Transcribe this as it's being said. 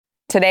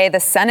Today, the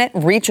Senate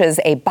reaches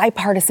a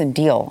bipartisan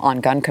deal on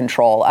gun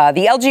control.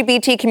 The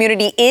LGBT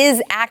community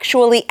is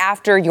actually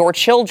after your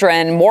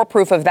children. More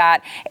proof of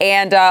that.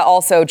 And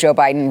also, Joe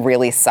Biden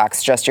really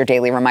sucks. Just your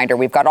daily reminder.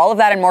 We've got all of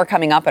that and more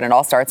coming up, and it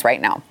all starts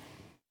right now.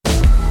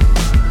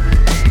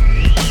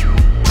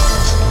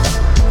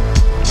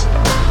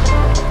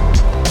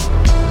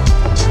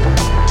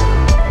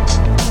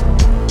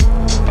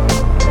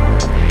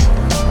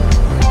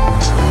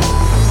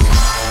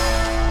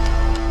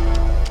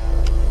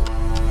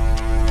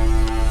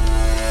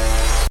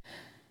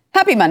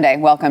 Happy Monday.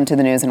 Welcome to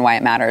the news and why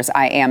it matters.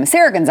 I am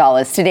Sarah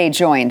Gonzalez, today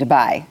joined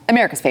by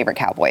America's favorite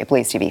cowboy,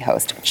 Blaze TV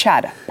host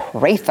Chad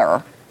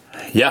Prather.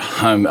 Yeah,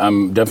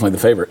 I'm definitely the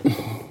favorite.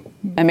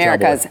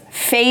 America's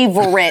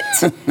favorite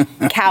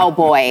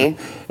cowboy.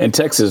 And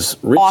Texas'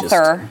 richest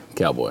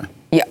cowboy.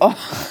 Yeah.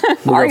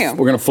 We're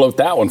going to float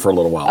that one for a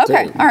little while,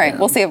 okay. too. All right.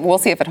 Yeah. We'll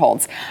see if it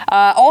holds.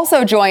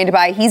 Also joined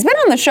by, he's been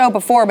on the show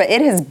before, but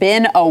it has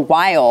been a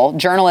while,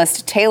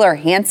 journalist Taylor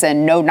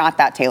Hanson. No, not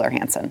that Taylor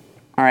Hanson.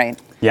 All right.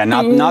 Yeah,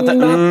 not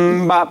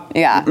that. Bop.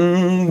 Yeah.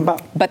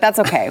 Bop. But that's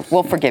okay.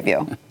 We'll forgive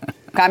you.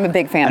 I'm a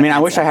big fan. I mean, I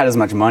wish I had as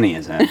much money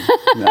as him.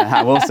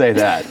 I will say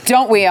that.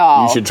 Don't we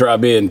all? You should try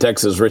being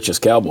Texas'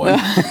 richest cowboy.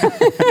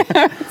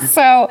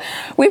 So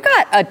we've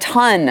got a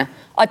ton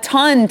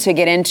to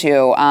get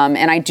into,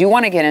 and I do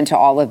want to get into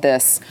all of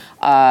this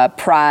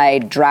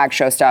pride, drag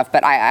show stuff,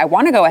 but I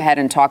want to go ahead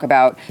and talk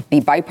about the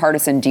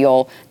bipartisan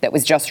deal that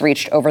was just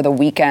reached over the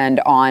weekend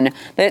on,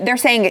 they're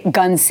saying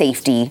gun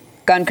safety.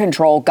 Gun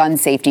control, gun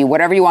safety,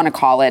 whatever you want to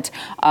call it.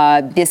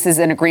 This is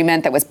an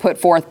agreement that was put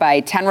forth by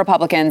 10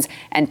 Republicans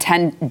and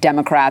 10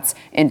 Democrats,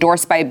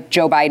 endorsed by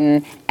Joe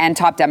Biden and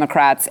top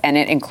Democrats. And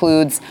it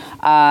includes,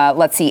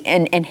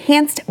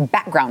 enhanced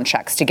background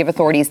checks to give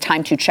authorities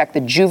time to check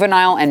the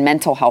juvenile and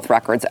mental health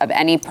records of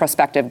any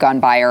prospective gun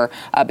buyer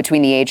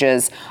between the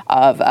ages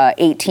of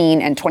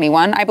 18 and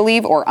 21, I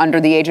believe, or under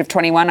the age of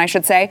 21, I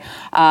should say.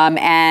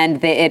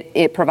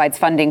 It provides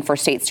funding for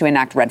states to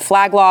enact red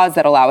flag laws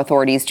that allow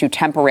authorities to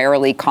temporarily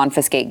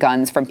confiscate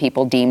guns from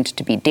people deemed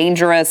to be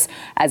dangerous,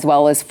 as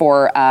well as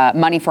for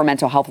money for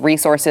mental health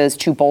resources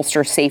to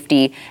bolster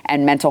safety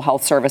and mental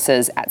health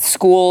services at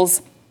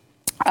schools.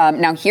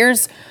 Now,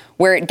 here's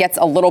where it gets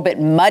a little bit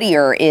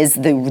muddier is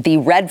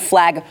the red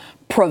flag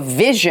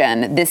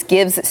provision. This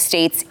gives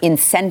states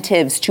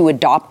incentives to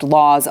adopt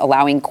laws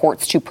allowing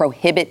courts to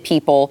prohibit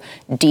people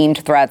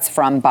deemed threats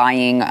from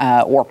buying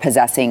or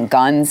possessing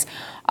guns.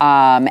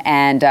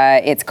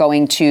 It's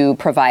going to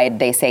provide,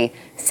 they say,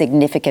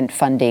 significant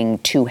funding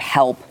to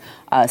help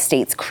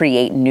states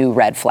create new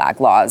red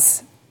flag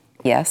laws.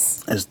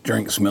 Yes? This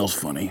drink smells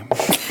funny.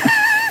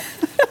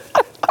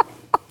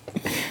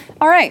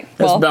 All right.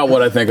 That's about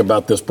what I think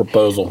about this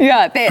proposal.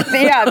 Yeah.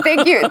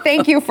 Thank you.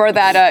 Thank you for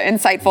that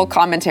insightful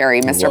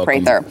commentary, Mr.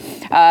 Prather.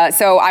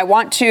 So I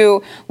want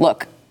to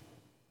look.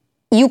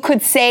 You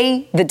could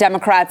say the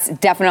Democrats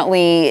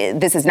definitely,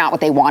 this is not what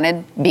they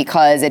wanted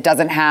because it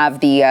doesn't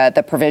have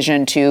the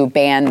provision to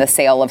ban the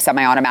sale of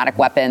semi-automatic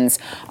weapons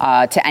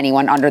to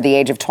anyone under the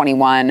age of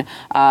 21.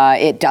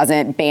 It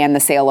doesn't ban the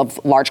sale of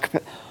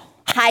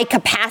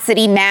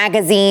high-capacity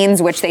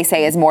magazines, which they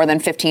say is more than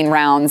 15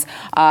 rounds,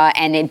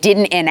 and it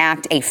didn't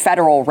enact a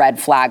federal red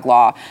flag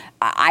law.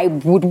 I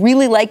would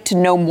really like to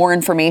know more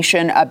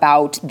information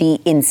about the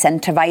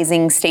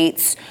incentivizing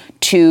states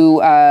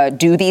to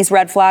do these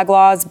red flag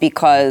laws,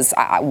 because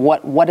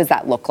what does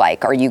that look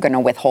like? Are you going to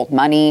withhold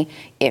money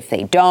if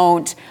they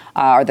don't?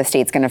 Are the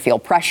states going to feel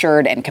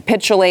pressured and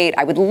capitulate?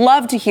 I would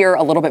love to hear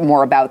a little bit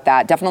more about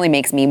that. Definitely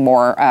makes me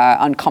more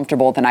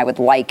uncomfortable than I would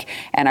like.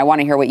 And I want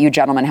to hear what you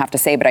gentlemen have to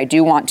say. But I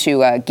do want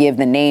to give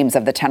the names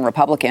of the 10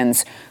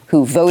 Republicans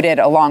who voted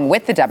along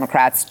with the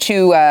Democrats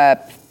to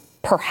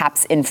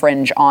perhaps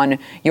infringe on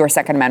your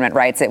Second Amendment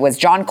rights. It was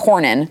John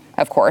Cornyn,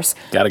 of course.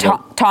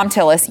 Tom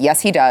Tillis,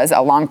 yes, he does.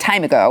 A long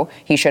time ago,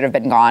 he should have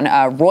been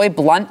gone. Roy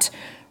Blunt,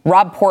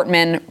 Rob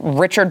Portman,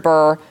 Richard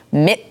Burr,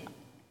 Mitt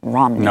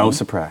Romney. No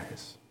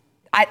surprise.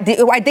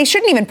 They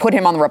shouldn't even put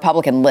him on the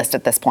Republican list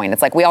at this point.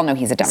 It's like we all know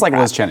he's a Democrat. It's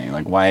like Liz Cheney.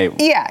 Like, why?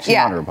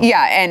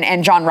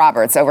 And John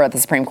Roberts over at the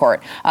Supreme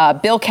Court.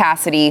 Bill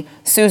Cassidy,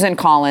 Susan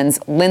Collins,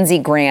 Lindsey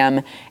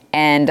Graham,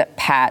 and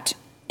Pat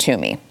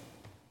Toomey.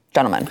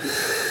 Gentlemen.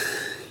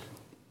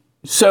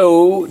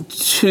 So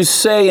to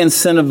say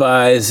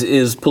incentivize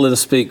is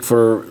politic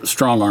for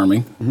strong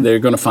arming. Mm-hmm. They're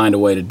going to find a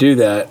way to do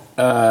that.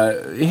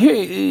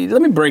 Here,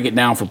 let me break it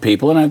down for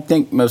people, and I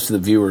think most of the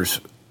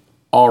viewers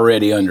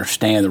already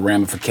understand the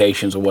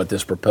ramifications of what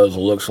this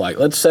proposal looks like.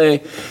 Let's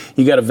say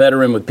you got a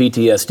veteran with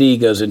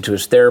PTSD, goes into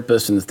his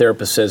therapist, and the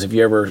therapist says, have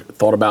you ever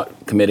thought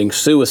about committing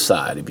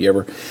suicide? Have you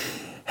ever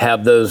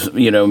have those,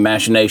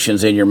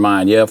 machinations in your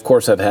mind? Yeah, of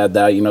course I've had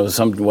that.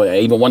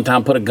 Even one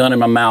time put a gun in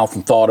my mouth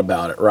and thought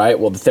about it, right?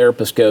 Well, the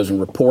therapist goes and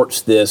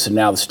reports this, and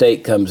now the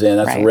state comes in.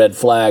 That's right. A red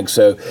flag.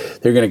 So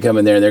they're going to come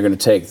in there and they're going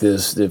to take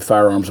the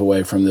firearms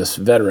away from this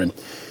veteran.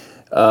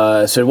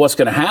 So what's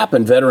going to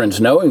happen,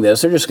 veterans knowing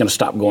this, they're just going to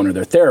stop going to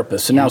their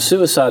therapist. And now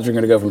suicides are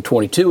going to go from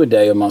 22 a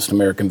day amongst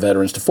American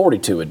veterans to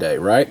 42 a day,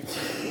 right?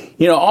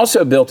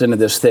 Also built into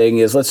this thing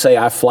is, let's say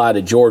I fly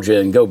to Georgia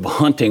and go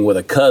hunting with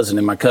a cousin,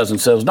 and my cousin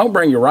says, don't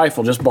bring your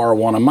rifle, just borrow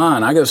one of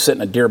mine. I go sit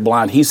in a deer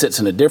blind. He sits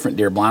in a different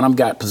deer blind. I've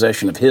got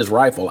possession of his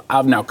rifle.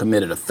 I've now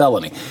committed a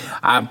felony.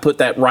 I put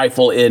that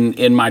rifle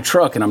in my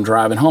truck, and I'm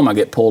driving home. I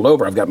get pulled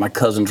over. I've got my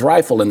cousin's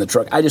rifle in the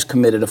truck. I just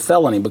committed a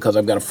felony because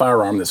I've got a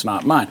firearm that's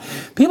not mine.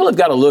 People have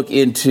got to look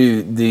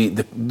into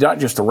the not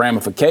just the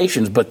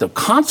ramifications, but the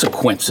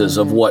consequences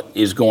of what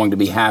is going to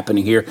be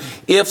happening here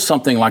if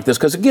something like this,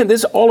 because again,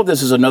 all of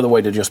this is another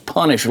way to just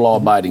punish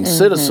law-abiding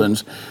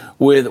citizens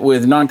with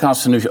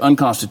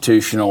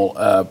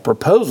unconstitutional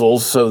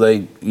proposals, so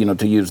they,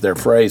 to use their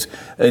phrase,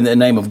 in the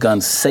name of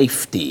gun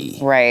safety.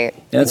 Right.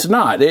 And it's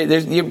not.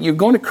 You're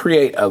going to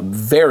create a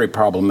very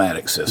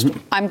problematic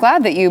system. I'm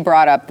glad that you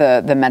brought up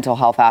the mental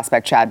health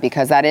aspect, Chad,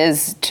 because that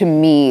is, to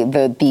me,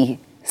 the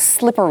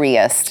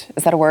slipperiest,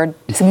 is that a word?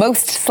 It's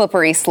most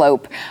slippery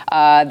slope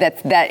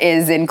that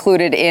is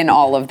included in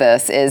all of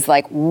this is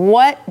like,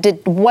 what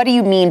do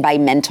you mean by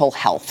mental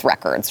health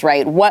records,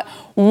 right? What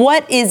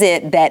is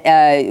it that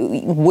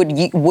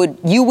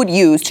you would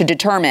use to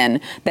determine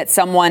that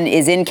someone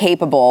is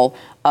incapable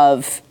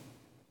of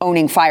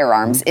owning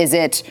firearms? Is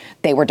it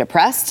they were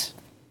depressed?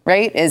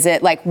 Right? Is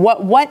it like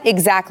what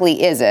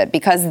exactly is it?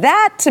 Because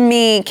that to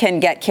me can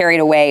get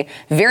carried away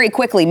very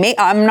quickly.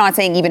 I'm not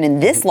saying even in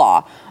this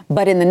law,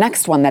 but in the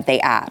next one that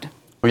they add.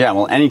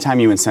 Well, anytime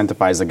you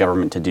incentivize the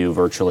government to do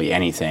virtually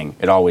anything,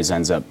 it always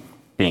ends up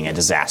being a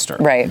disaster.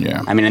 Right.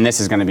 Yeah. And this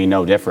is going to be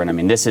no different.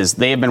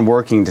 They have been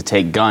working to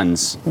take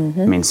guns,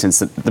 since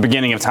the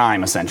beginning of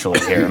time, essentially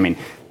here.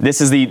 This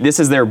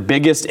is their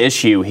biggest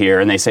issue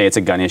here, and they say it's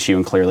a gun issue,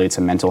 and clearly it's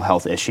a mental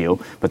health issue,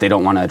 but they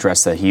don't want to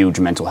address the huge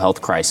mental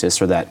health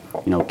crisis, or that,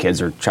 kids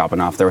are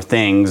chopping off their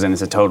things, and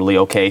it's a totally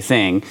okay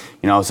thing,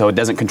 so it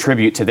doesn't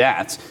contribute to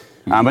that.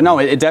 But no,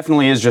 it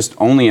definitely is just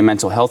only a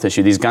mental health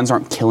issue. These guns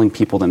aren't killing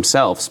people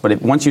themselves.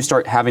 But once you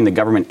start having the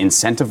government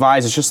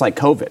incentivize, it's just like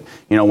COVID.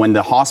 When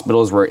the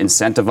hospitals were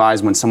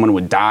incentivized, when someone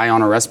would die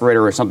on a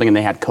respirator or something and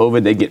they had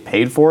COVID, they'd get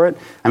paid for it.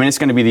 It's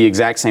going to be the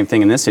exact same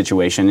thing in this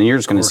situation. And you're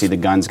just going to see the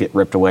guns get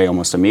ripped away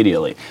almost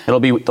immediately. The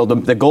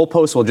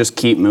goalposts will just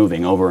keep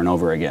moving over and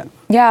over again.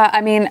 Yeah,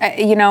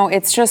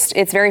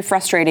 it's very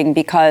frustrating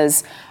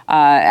because,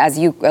 as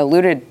you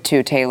alluded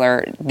to,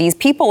 Taylor, these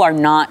people are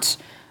not...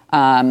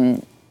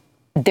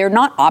 they're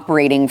not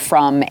operating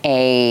from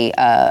a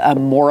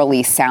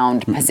morally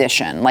sound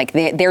position. Like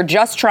they're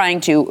just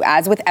trying to,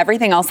 as with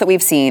everything else that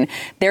we've seen,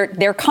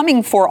 they're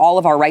coming for all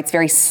of our rights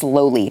very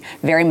slowly,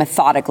 very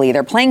methodically.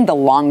 They're playing the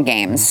long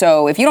game.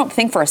 So if you don't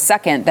think for a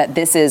second that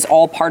this is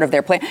all part of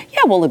their plan,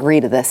 we'll agree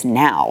to this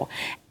now.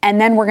 And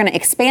then we're going to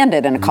expand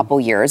it in a couple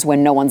years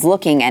when no one's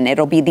looking, and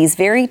it'll be these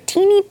very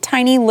teeny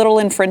tiny little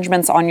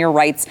infringements on your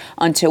rights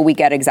until we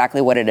get exactly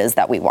what it is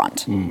that we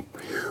want.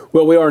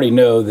 Well, we already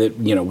know that,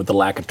 with the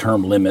lack of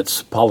term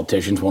limits,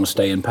 politicians want to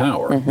stay in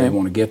power. They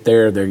want to get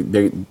there.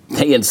 They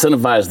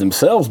incentivize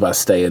themselves by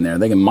staying there.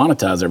 They can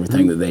monetize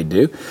everything that they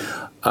do.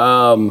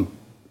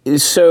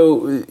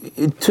 So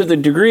to the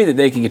degree that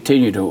they can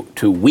continue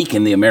to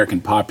weaken the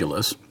American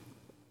populace,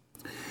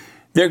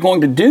 they're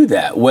going to do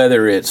that,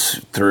 whether it's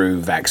through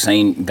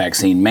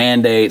vaccine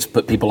mandates,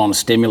 put people on a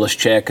stimulus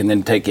check, and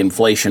then take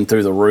inflation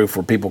through the roof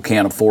where people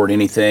can't afford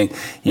anything,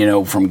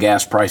 from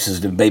gas prices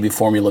to baby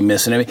formula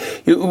missing.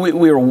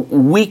 We're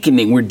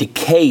weakening, we're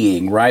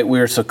decaying, right?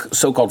 We're a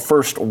so-called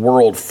first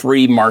world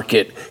free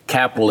market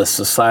capitalist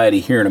society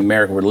here in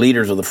America. We're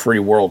leaders of the free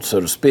world, so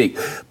to speak,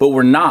 but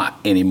we're not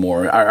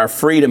anymore. Our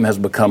freedom has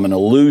become an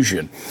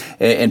illusion,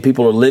 and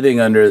people are living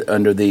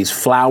under these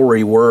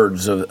flowery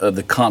words of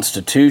the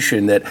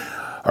Constitution that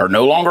are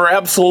no longer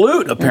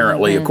absolute,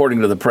 apparently,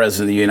 according to the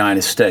President of the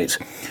United States.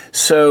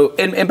 So,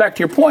 and back to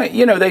your point,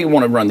 they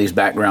want to run these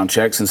background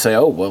checks and say,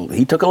 oh, well,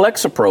 he took a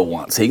Lexapro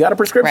once. He got a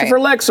prescription for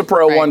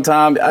Lexapro one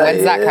time.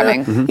 When's that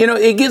coming?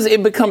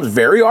 It becomes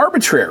very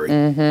arbitrary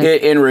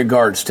in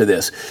regards to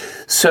this.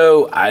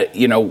 So,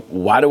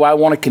 why do I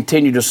want to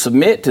continue to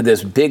submit to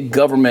this big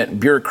government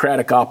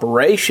bureaucratic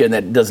operation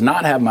that does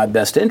not have my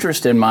best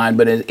interest in mind,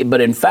 but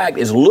in fact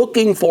is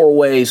looking for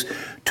ways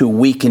to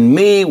weaken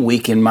me,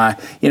 weaken my,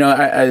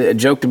 I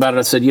joked about it.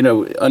 I said,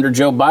 under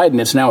Joe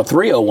Biden, it's now a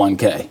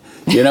 301k.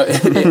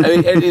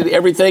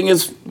 Everything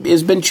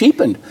has been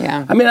cheapened.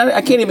 Yeah.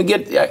 I can't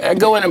even I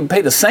go in and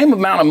pay the same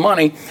amount of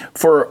money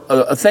for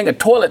a thing of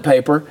toilet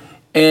paper,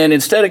 and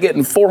instead of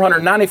getting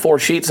 494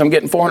 sheets, I'm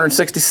getting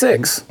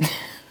 466.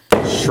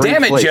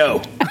 Damn it,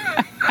 Joe.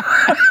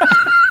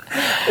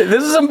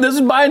 This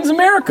is Biden's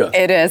America.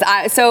 It is.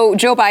 So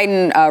Joe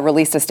Biden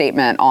released a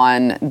statement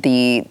on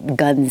the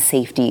gun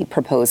safety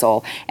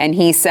proposal, and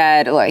he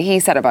said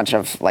a bunch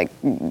of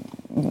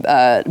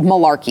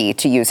malarkey,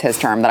 to use his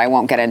term, that I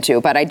won't get into.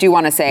 But I do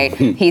want to say,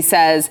 he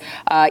says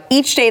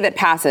each day that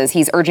passes,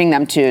 he's urging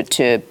them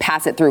to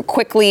pass it through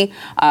quickly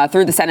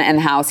through the Senate and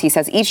the House. He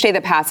says each day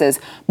that passes,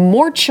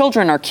 more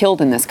children are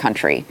killed in this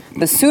country.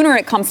 The sooner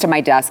it comes to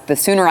my desk, the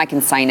sooner I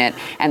can sign it,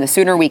 and the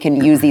sooner we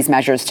can use these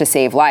measures to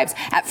save lives.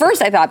 At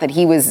first, I thought that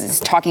he was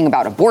talking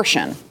about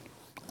abortion.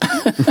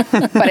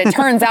 But it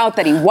turns out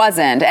that he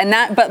wasn't. And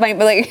that,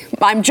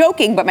 I'm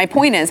joking, but my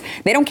point is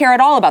they don't care at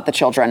all about the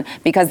children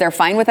because they're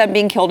fine with them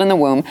being killed in the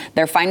womb.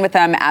 They're fine with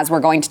them, as we're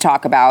going to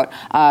talk about,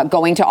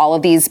 going to all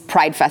of these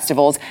pride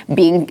festivals,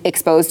 being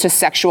exposed to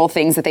sexual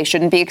things that they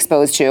shouldn't be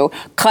exposed to,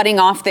 cutting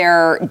off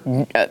their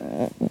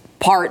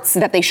parts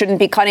that they shouldn't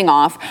be cutting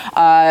off,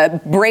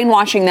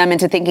 brainwashing them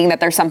into thinking that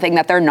there's something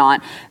that they're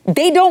not.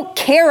 They don't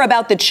care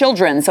about the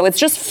children. So it's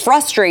just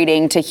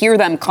frustrating to hear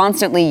them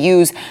constantly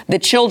use the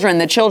children.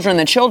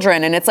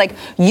 And it's like,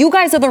 you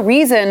guys are the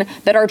reason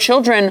that our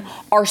children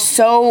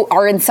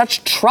are in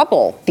such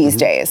trouble these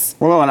days.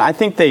 Well, and I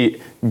think they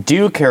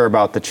do care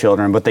about the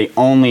children, but they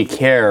only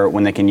care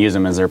when they can use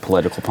them as their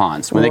political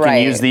pawns. When they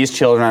can use these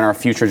children and our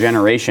future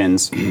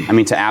generations,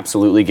 to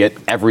absolutely get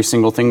every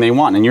single thing they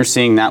want. And you're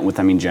seeing that with,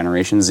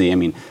 Generation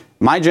Z.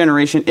 My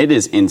generation, it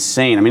is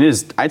insane.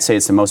 I'd say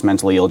it's the most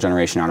mentally ill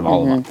generation out of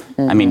all of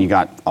them. You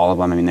got all of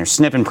them. They're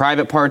snipping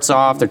private parts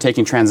off, they're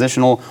taking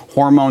transitional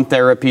hormone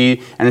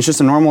therapy, and it's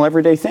just a normal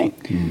everyday thing.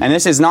 And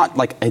this is not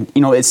like,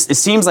 it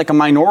seems like a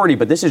minority,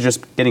 but this is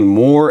just getting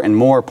more and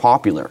more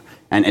popular.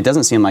 And it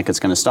doesn't seem like it's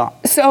going to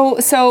stop. So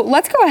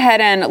let's go ahead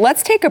and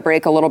let's take a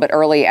break a little bit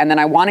early, and then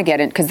I want to get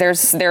in because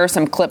there are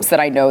some clips that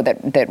I know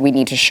that we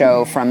need to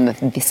show from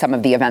some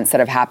of the events that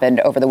have happened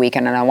over the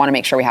weekend, and I want to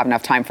make sure we have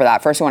enough time for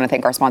that. First, we want to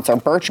thank our sponsor,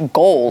 Birch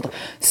Gold.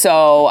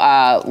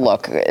 So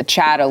look,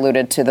 Chad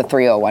alluded to the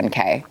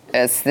 301k.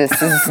 This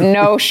is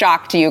no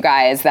shock to you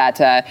guys that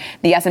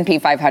the S&P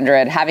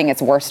 500 having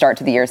its worst start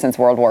to the year since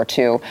World War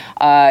II.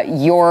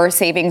 Your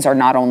savings are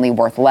not only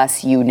worth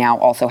less, you now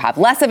also have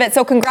less of it.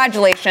 So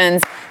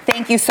congratulations.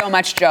 Thank you so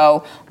much,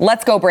 Joe.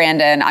 Let's go,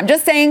 Brandon. I'm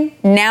just saying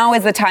now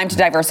is the time to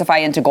diversify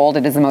into gold.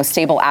 It is the most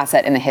stable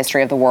asset in the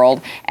history of the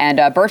world.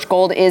 And Birch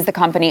Gold is the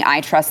company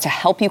I trust to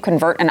help you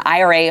convert an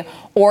IRA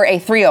or a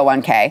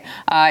 301k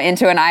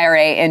into an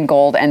IRA in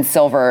gold and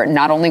silver.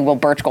 Not only will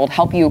Birch Gold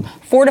help you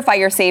fortify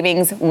your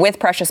savings with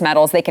precious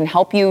metals, they can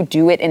help you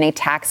do it in a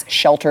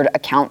tax-sheltered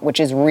account, which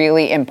is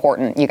really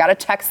important. You got to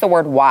text the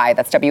word WHY,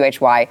 that's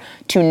WHY,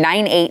 to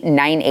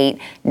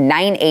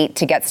 989898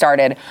 to get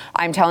started.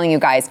 I'm telling you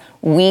guys,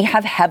 we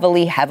have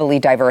heavily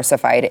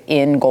diversified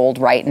in gold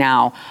right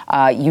now.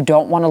 You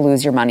don't want to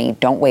lose your money.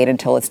 Don't wait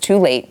until it's too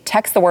late.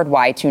 Text the word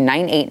WHY to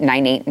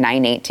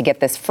 989898 to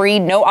get this free,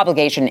 no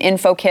obligation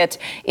info kit.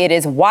 It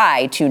is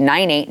WHY to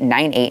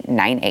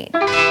 989898.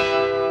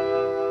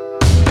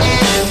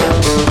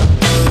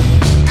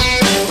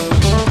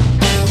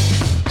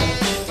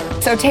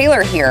 So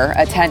Taylor here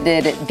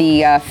attended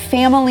the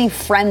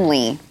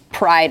family-friendly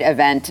Pride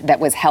event that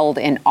was held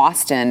in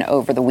Austin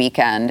over the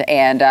weekend.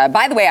 And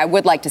by the way, I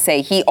would like to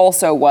say he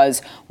also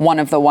was one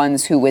of the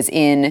ones who was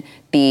in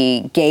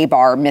the gay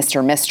bar,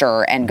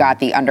 Mr. and got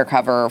the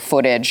undercover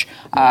footage.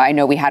 I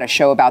know we had a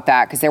show about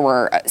that because there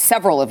were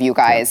several of you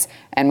guys,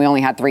 and we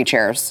only had 3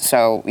 chairs.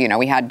 So,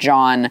 we had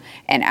John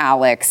and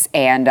Alex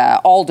and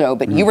Aldo,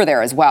 but you were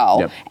there as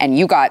well. And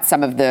you got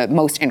some of the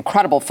most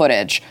incredible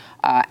footage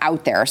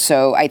out there.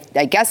 So I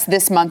guess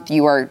this month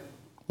you are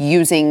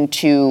using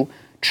to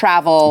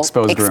travel,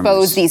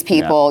 expose these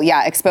people.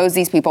 Expose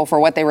these people for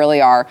what they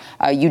really are.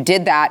 You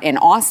did that in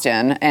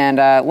Austin. And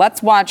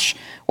let's watch,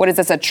 what is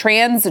this, a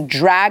trans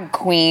drag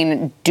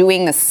queen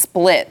doing the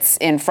splits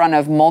in front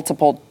of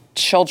multiple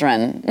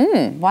children.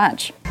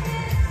 Watch.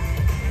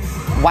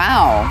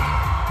 Wow.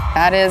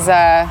 That is,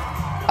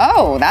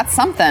 that's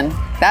something.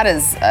 That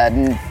is,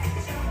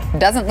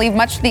 doesn't leave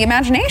much to the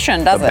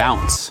imagination, does it?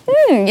 Bounce.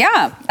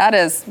 Yeah, that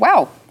is,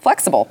 wow,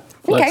 flexible.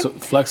 Okay.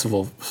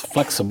 Flexible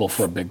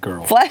for a big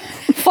girl.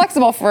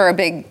 Flexible for a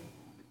big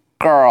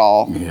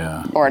girl.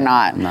 Yeah. Or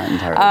not. Not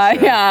entirely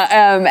sure.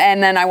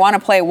 And then I want to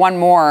play one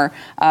more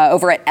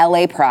over at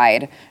LA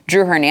Pride.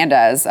 Drew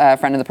Hernandez, a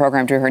friend of the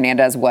program, Drew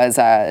Hernandez, was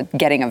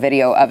getting a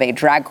video of a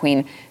drag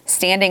queen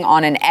standing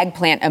on an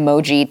eggplant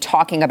emoji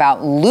talking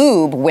about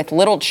lube with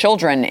little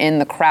children in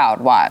the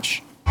crowd.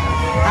 Watch.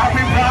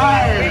 Happy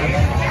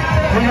Pride!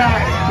 We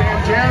got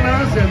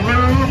bandanas and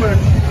lube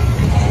and...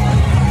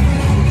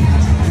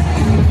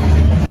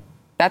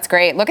 That's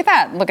great. Look at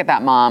that. Look at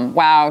that mom.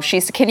 Wow.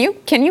 Can you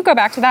go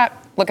back to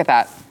that? Look at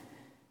that.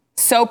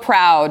 So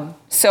proud.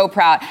 So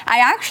proud. I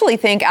actually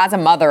think as a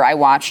mother, I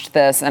watched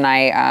this and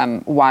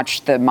I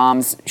watched the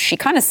moms. She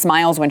kind of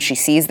smiles when she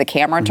sees the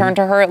camera turn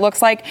to her, it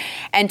looks like.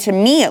 And to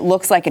me, it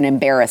looks like an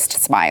embarrassed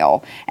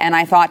smile. And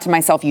I thought to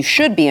myself, you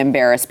should be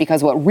embarrassed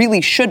because what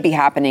really should be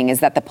happening is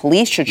that the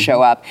police should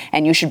show up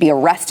and you should be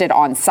arrested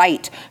on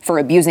site for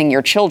abusing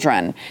your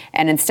children.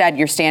 And instead,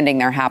 you're standing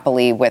there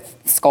happily with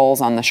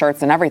skulls on the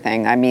shirts and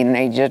everything. I mean,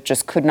 it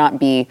just could not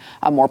be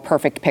a more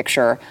perfect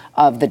picture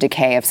of the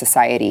decay of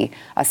society.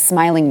 A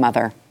smiling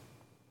mother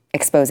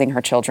exposing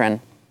her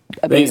children,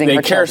 abusing her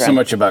children. They care so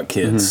much about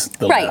kids,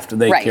 the left.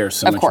 They care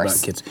so much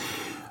about kids.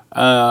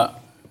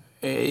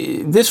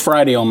 This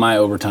Friday on My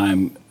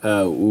Overtime,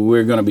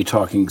 we're going to be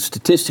talking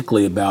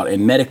statistically about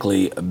and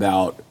medically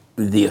about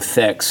the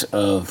effects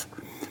of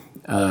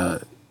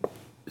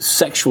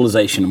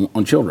sexualization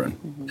on children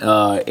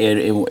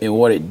and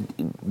what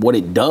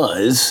it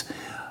does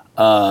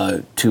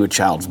to a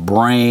child's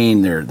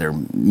brain, their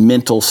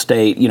mental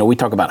state. You know, we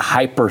talk about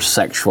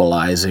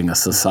hypersexualizing a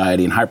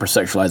society and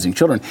hypersexualizing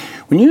children.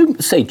 When you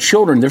say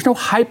children, there's no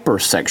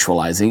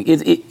hypersexualizing.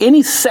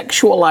 Any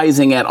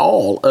sexualizing at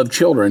all of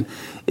children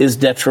is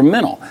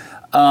detrimental.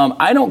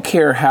 I don't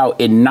care how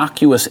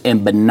innocuous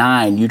and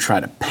benign you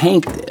try to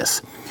paint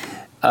this.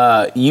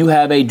 You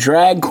have a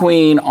drag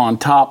queen on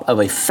top of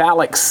a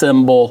phallic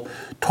symbol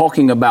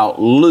talking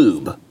about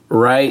lube.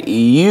 Right?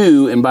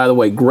 And by the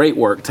way, great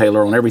work,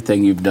 Taylor, on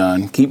everything you've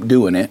done. Keep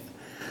doing it.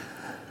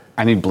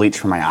 I need bleach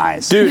for my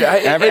eyes. Dude,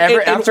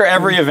 after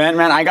every event,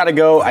 man, I gotta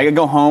go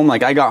home.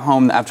 Like, I got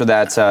home after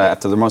that,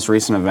 after the most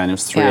recent event. It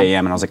was 3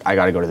 a.m. and I was like, I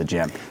gotta go to the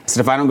gym. I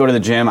said, if I don't go to the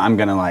gym, I'm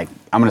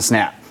gonna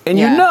snap. And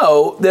you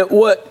know that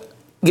what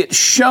gets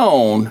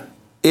shown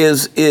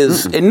is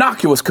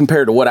innocuous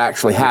compared to what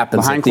actually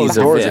happens behind at these closed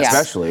doors, events.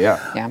 especially.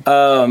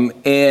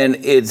 And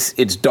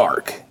it's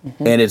dark,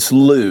 and it's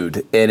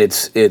lewd, and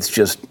it's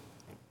just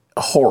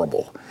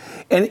horrible.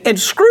 And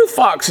screw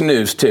Fox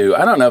News too.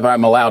 I don't know if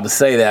I'm allowed to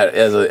say that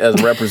as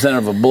a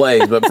representative of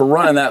Blaze, but for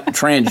running that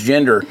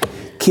transgender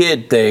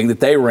kid thing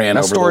that they ran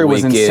over the weekend. That story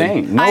was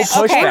insane. No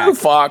pushback. Screw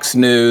Fox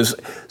News.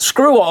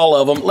 Screw all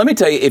of them. Let me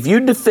tell you, if you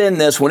defend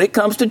this when it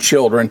comes to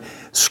children,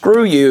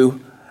 screw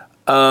you.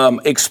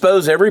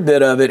 Expose every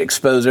bit of it,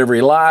 expose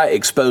every lie,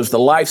 expose the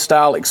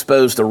lifestyle,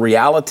 expose the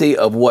reality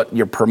of what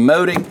you're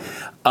promoting,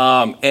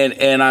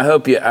 and I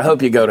hope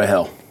you go to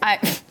hell.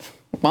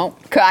 Well,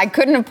 I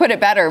couldn't have put it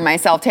better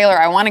myself. Taylor,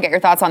 I want to get your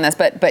thoughts on this,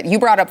 but you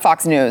brought up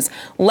Fox News.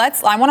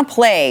 I want to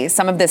play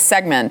some of this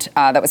segment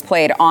that was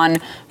played on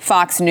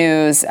Fox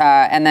News,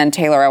 and then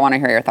Taylor, I want to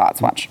hear your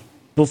thoughts. Watch.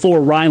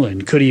 Before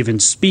Ryland could even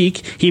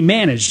speak, he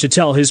managed to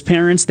tell his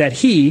parents that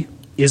he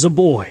is a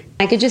boy.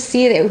 I could just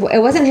see it. It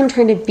wasn't him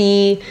trying to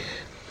be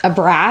a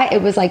brat.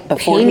 It was like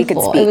before he could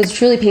painful. speak. It was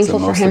truly painful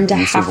for him to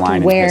have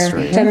to wear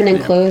feminine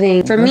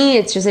clothing. For me,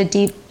 it's just a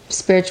deep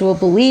spiritual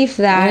belief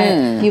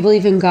that you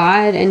believe in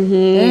God and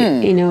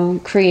he,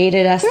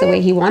 created us the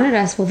way he wanted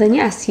us. Well, then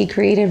yes, he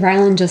created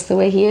Ryland just the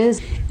way he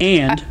is.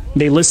 And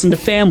they listened to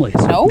families.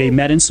 No? They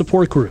met in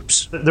support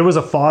groups. There was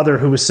a father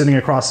who was sitting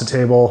across the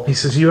table. He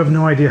says, "You have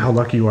no idea how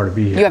lucky you are to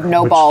be here." You have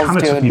no which balls, kind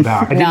of took dude. me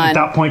back. I didn't at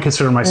that point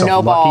consider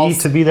myself lucky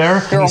to be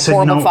there. You're and he a said,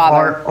 horrible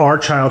father. Our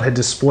child had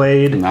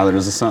displayed Neither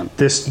does the son.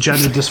 this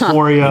gender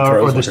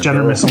dysphoria or this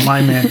gender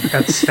misalignment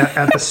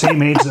at the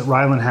same age that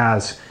Ryland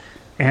has.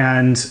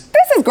 And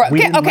this is gross.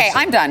 Okay,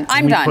 I'm done.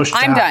 I'm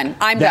done.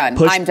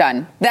 I'm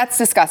done. That's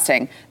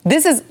disgusting.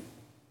 This is...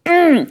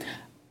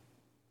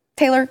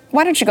 Taylor,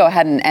 why don't you go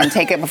ahead and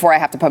take it before I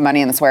have to put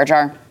money in the swear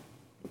jar?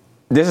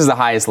 This is the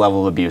highest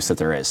level of abuse that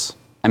there is.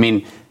 I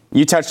mean,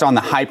 you touched on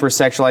the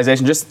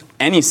hypersexualization. Just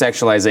any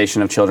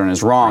sexualization of children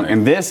is wrong.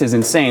 And this is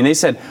insane. They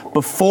said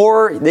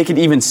before they could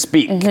even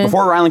speak,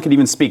 before Ryland could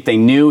even speak, they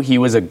knew he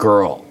was a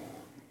girl.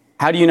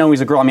 How do you know he's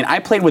a girl? I mean, I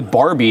played with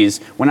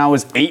Barbies when I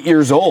was 8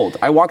 years old.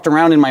 I walked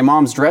around in my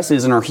mom's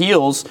dresses and her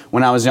heels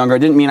when I was younger. It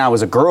didn't mean I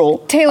was a girl.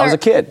 Taylor, I was a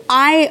kid.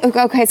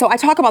 So I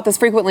talk about this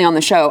frequently on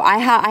the show. I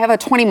have a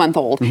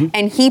 20-month-old,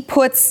 and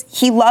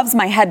he loves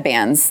my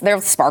headbands. They're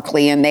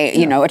sparkly and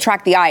they,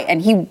 attract the eye.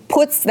 And he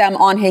puts them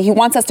on he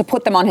wants us to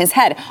put them on his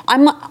head.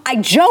 I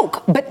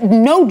joke, but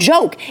no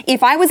joke.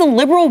 If I was a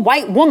liberal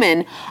white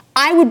woman,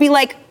 I would be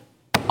like,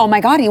 oh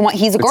my God,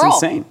 he's a girl.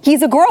 It's insane.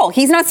 He's a girl.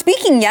 He's not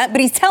speaking yet,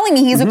 but he's telling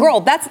me he's a girl.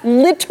 That's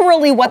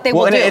literally what they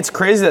will do. Well, it's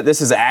crazy that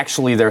this is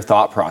actually their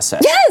thought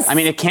process. Yes! I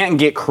mean, it can't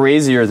get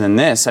crazier than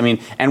this. I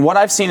mean, and what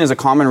I've seen as a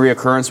common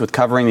reoccurrence with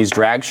covering these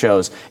drag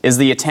shows is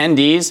the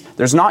attendees,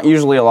 there's not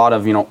usually a lot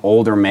of,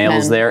 older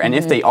males there. And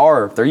if they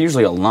are, they're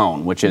usually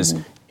alone, which is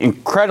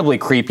incredibly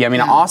creepy. I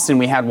mean, in Austin,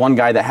 we had one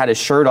guy that had his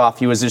shirt off.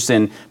 He was just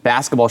in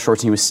basketball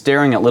shorts and he was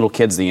staring at little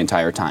kids the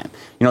entire time.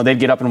 They'd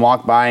get up and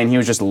walk by and he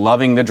was just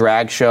loving the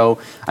drag show.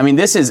 I mean,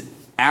 this is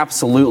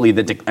absolutely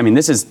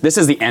this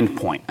is the end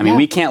point. I mean,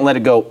 we can't let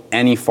it go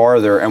any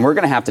farther, and we're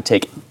going to have to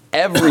take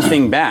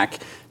everything back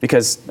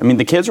because,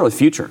 the kids are the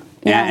future.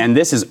 Yeah. And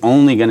this is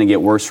only going to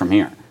get worse from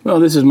here. Well,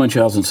 this is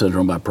Munchausen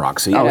syndrome by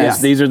proxy. Oh, yeah.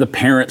 These are the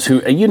parents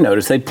who, you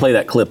notice, they'd play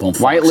that clip on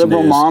Fox White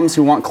liberal News. moms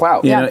who want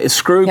clout.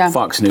 Screw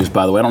Fox News,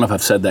 by the way. I don't know if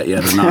I've said that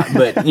yet or not.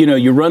 But,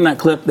 you run that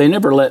clip, they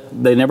never let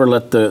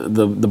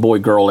the boy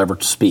girl ever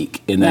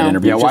speak in that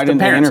interview. Yeah, why didn't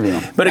they interview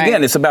them? But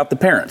again, it's about the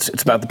parents.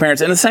 It's about the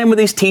parents. And the same with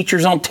these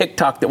teachers on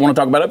TikTok that want to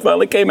talk about, it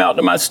finally came out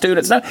to my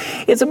students. No,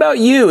 it's about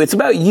you. It's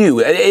about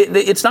you.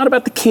 It's not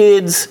about the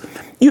kids.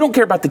 You don't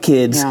care about the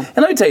kids. Yeah. And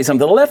let me tell you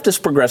something. The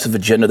leftist progressive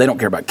agenda, they don't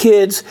care about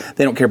kids.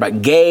 They don't care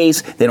about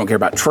gays. They don't care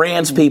about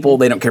trans people.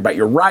 They don't care about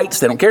your rights.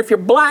 They don't care if you're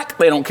black.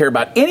 They don't care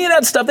about any of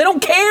that stuff. They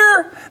don't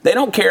care. They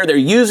don't care. They're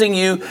using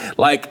you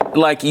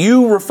like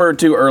you referred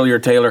to earlier,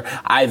 Taylor.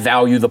 I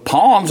value the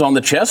pawns on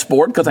the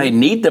chessboard because I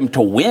need them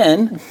to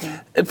win.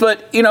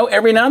 But,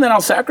 every now and then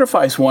I'll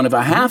sacrifice one if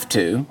I have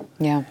to.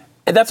 Yeah.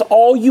 And that's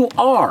all you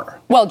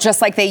are. Well,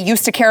 just like they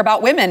used to care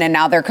about women, and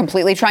now they're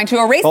completely trying to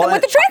erase them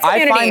with the trans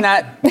community. I find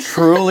that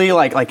truly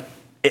like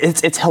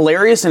it's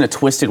hilarious in a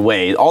twisted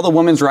way. All the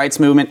women's rights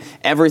movement,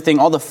 everything,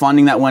 all the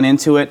funding that went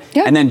into it,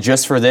 and then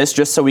just for this,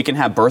 just so we can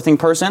have birthing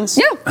persons.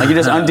 Like you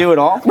just undo it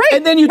all. Right.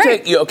 And then you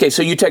take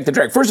so you take the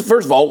drag. First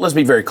of all, let's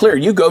be very clear.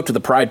 You go to the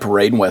Pride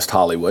Parade in West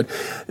Hollywood.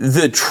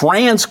 The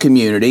trans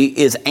community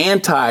is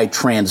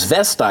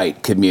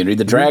anti-transvestite community,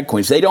 the drag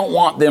queens. They don't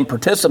want them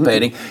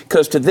participating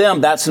because to them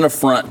that's an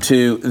affront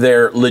to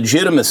their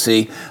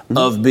legitimacy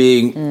of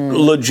being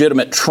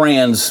legitimate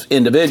trans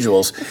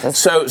individuals.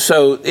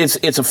 So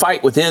it's a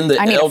fight within the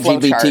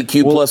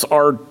LGBTQ plus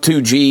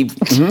R2G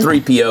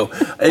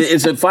 3PO.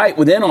 It's a fight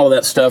within all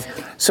that stuff.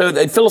 So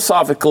they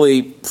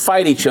philosophically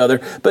fight each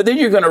other. But then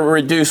you're going to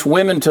reduce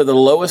women to the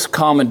lowest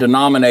common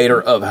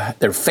denominator of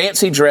their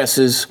fancy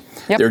dresses,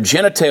 their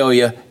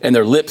genitalia, and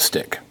their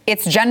lipstick.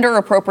 It's gender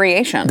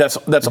appropriation.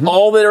 That's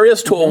all there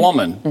is to a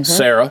woman,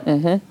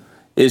 Sarah,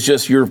 is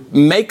just your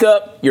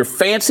makeup, your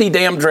fancy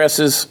damn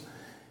dresses,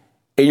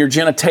 and your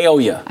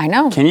genitalia. I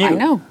know. I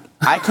know.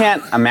 I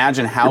can't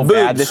imagine how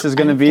bad this is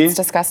going to be. It's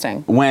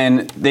disgusting.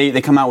 When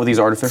they come out with these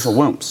artificial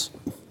wombs.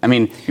 I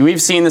mean,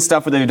 we've seen the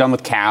stuff that they've done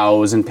with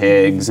cows and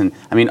pigs. And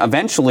I mean,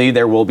 eventually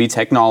there will be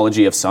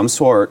technology of some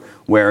sort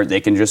where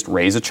they can just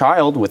raise a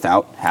child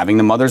without having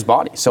the mother's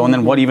body. So, and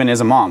then what even is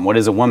a mom? What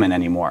is a woman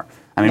anymore?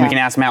 I mean, we can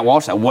ask Matt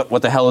Walsh that.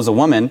 What the hell is a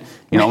woman?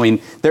 You know, I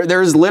mean,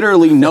 there's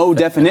literally no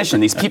definition.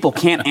 These people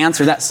can't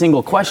answer that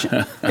single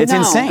question. It's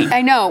insane.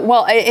 I know.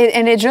 Well,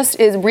 and it just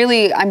is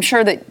really, I'm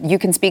sure that you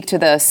can speak to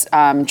this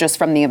just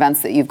from the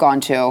events that you've gone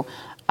to.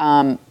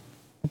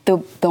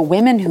 The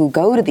women who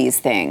go to these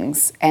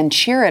things and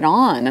cheer it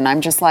on, and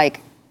I'm just like,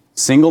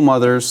 single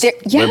mothers,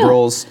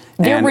 liberals.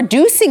 They're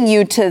reducing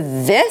you to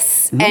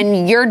this,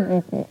 and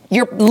you're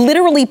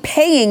literally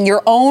paying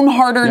your own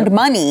hard-earned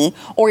money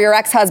or your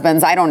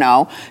ex-husband's, I don't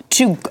know,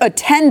 to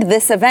attend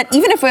this event,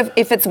 even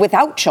if it's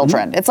without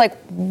children. It's like,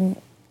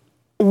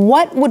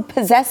 what would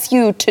possess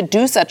you to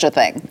do such a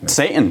thing?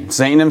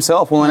 Satan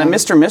himself. Well, and at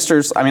Mr.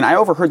 Mister's, I mean, I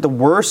overheard the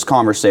worst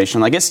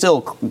conversation. Like, it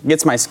still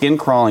gets my skin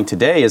crawling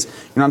today is,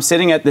 I'm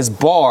sitting at this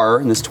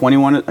bar in this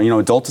 21,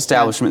 adult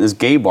establishment, this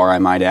gay bar, I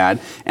might add,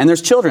 and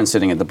there's children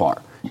sitting at the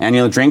bar.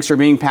 And, drinks are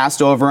being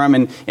passed over them.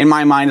 And in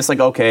my mind, it's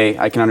like, okay,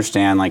 I can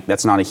understand, like,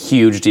 that's not a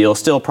huge deal.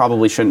 Still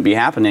probably shouldn't be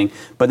happening.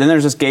 But then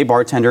there's this gay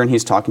bartender, and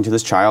he's talking to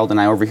this child,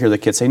 and I overhear the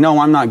kid say, no,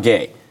 I'm not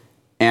gay.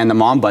 And the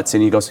mom butts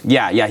in, he goes,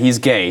 yeah, he's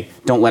gay.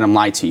 Don't let him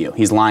lie to you.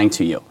 He's lying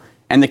to you.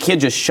 And the kid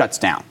just shuts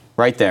down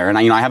right there. And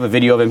I have a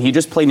video of him. He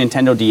just played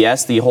Nintendo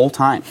DS the whole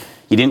time.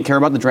 He didn't care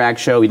about the drag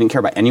show. He didn't care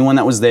about anyone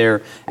that was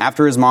there.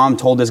 After his mom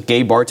told this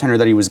gay bartender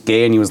that he was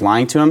gay and he was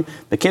lying to him,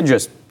 the kid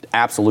just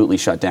absolutely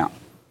shut down.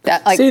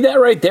 See that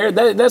right there?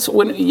 That's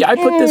when I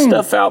put this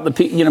stuff out.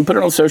 Put it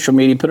on social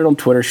media, put it on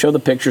Twitter, show the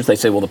pictures. They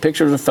say, well, the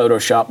pictures are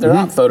photoshopped. They're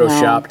not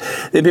photoshopped.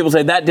 No. Then people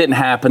say that didn't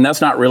happen. That's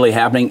not really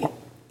happening.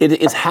 It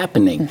is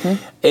happening.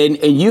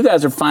 And you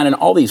guys are finding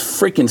all these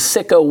freaking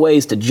sicko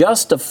ways to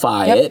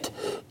justify it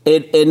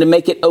and to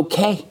make it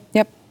okay.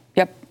 Yep.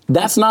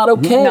 That's not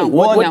okay. No.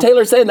 What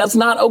Taylor's saying, that's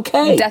not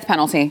okay. Death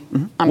penalty.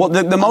 Well,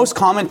 the most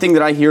common thing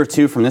that I hear,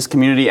 too, from this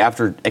community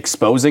after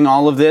exposing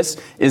all of this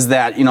is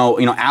that,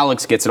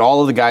 Alex gets it,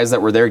 all of the guys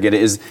that were there get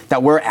it, is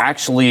that we're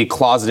actually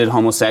closeted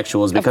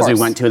homosexuals because we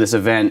went to this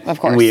event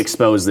and we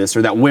exposed this,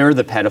 or that we're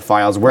the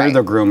pedophiles, we're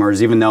the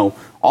groomers, even though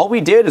all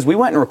we did is we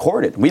went and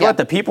recorded. We let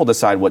the people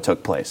decide what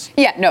took place.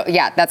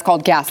 That's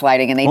called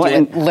gaslighting, and they do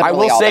it literally I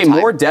will all say the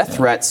time. More death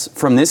threats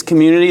from this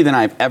community than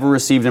I've ever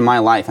received in my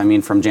life. I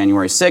mean, from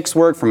January 6th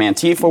work, from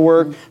Antifa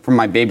work, from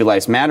my Baby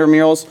Lives Matter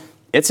murals.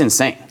 It's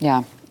insane.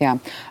 Yeah.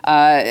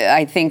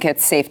 I think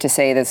it's safe to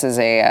say this is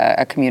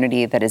a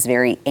community that is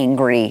very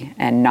angry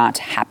and not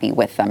happy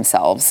with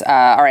themselves.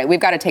 All right, we've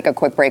got to take a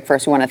quick break.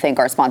 First, we want to thank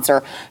our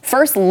sponsor,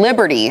 First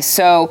Liberty.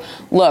 So,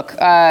 look,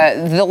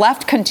 the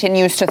left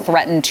continues to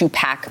threaten to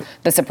pack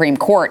the Supreme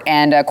Court,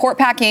 and court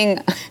packing...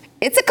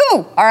 It's a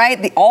coup, all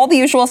right? All the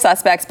usual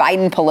suspects,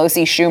 Biden,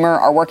 Pelosi, Schumer,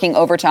 are working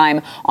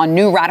overtime on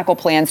new radical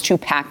plans to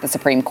pack the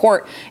Supreme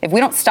Court. If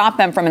we don't stop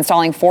them from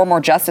installing 4 more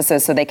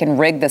justices so they can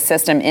rig the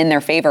system in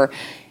their favor,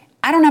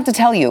 I don't have to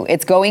tell you,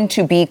 it's going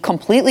to be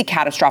completely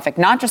catastrophic,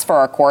 not just for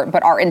our court,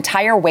 but our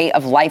entire way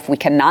of life. We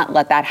cannot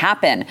let that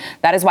happen.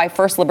 That is why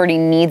First Liberty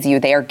needs you.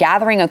 They are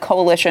gathering a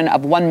coalition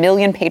of 1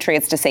 million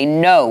patriots to say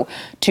no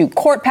to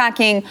court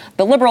packing,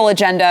 the liberal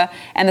agenda,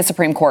 and the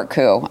Supreme Court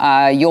coup.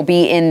 You'll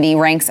be in the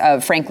ranks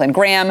of Franklin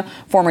Graham,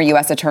 former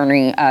U.S.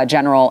 Attorney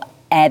General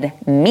Ed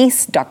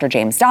Meese, Dr.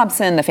 James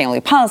Dobson, the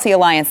Family Policy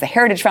Alliance, the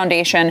Heritage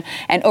Foundation,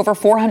 and over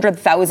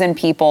 400,000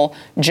 people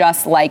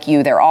just like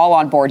you. They're all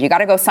on board. You got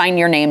to go sign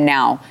your name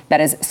now.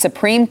 That is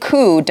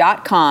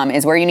supremecoup.com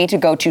is where you need to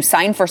go to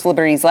sign First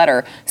Liberty's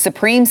letter,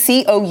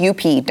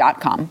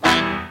 supremecoup.com.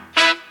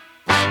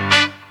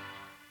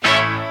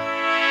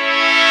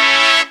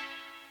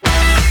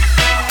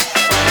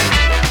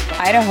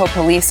 Idaho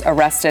police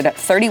arrested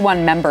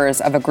 31 members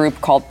of a group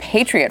called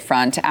Patriot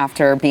Front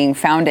after being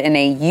found in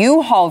a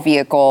U-Haul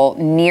vehicle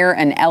near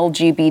an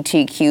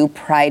LGBTQ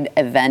pride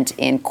event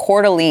in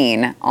Coeur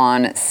d'Alene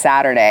on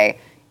Saturday.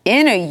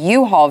 In a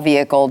U-Haul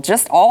vehicle,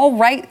 just all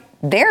right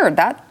there.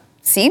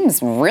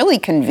 seems really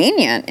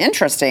convenient.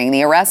 Interesting.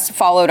 The arrest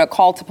followed a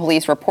call to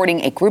police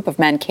reporting a group of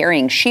men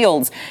carrying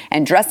shields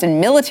and dressed in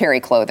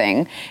military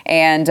clothing.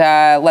 And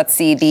let's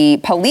see, the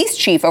police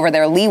chief over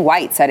there, Lee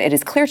White, said it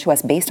is clear to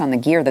us based on the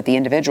gear that the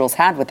individuals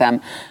had with them,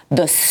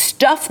 the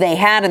stuff they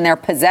had in their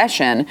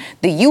possession,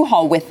 the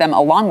U-Haul with them,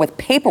 along with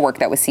paperwork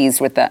that was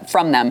seized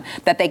from them,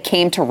 that they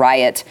came to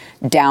riot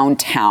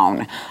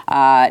downtown.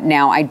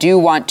 Now, I do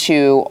want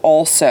to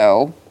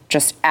also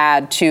just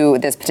add to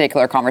this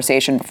particular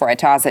conversation before I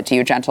toss it to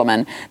you,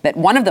 gentlemen, that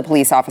one of the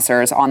police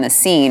officers on the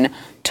scene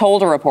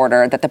told a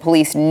reporter that the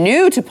police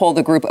knew to pull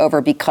the group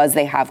over because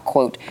they have,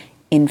 quote,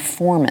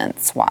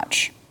 informants.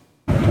 Watch.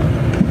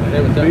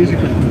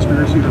 Basically,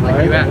 conspiracy to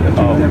riot.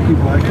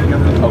 People act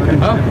together.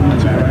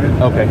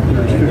 Okay.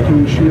 There's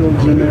 15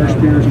 shields in there,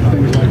 spears and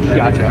things like that.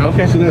 Gotcha.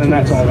 Okay. So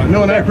that's all.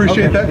 No, and I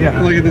appreciate that.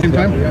 Yeah. Like at the same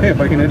time, hey,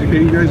 if I can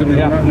educate you guys, I mean,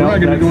 we're not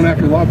going to be going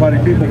after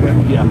law-abiding people, but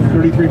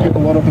 33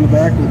 people load up in the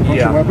back with a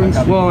bunch of weapons.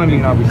 Well, I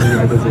mean, obviously,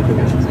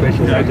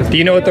 especially. Do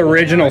you know what the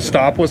original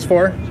stop was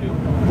for?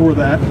 For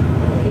that.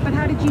 But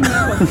how did you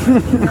know?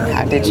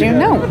 How did you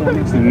know?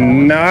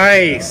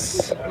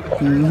 Nice.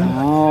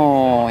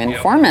 Oh,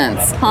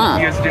 informants, huh?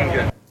 You guys are doing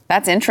good.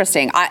 That's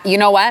interesting. You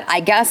know what? I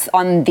guess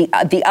on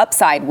the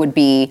upside would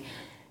be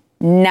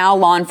now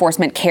law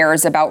enforcement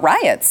cares about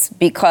riots,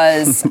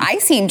 because I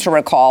seem to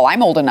recall,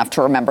 I'm old enough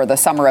to remember the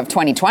summer of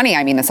 2020,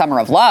 I mean the summer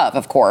of love,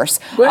 of course,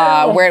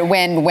 where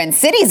when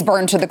cities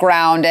burned to the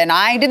ground, and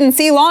I didn't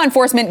see law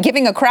enforcement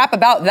giving a crap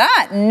about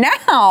that.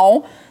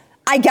 Now,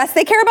 I guess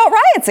they care about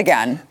riots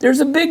again. There's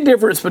a big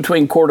difference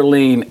between Coeur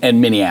d'Alene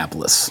and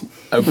Minneapolis.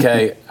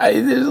 Okay,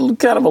 there's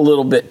kind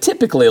of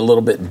typically a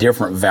little bit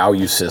different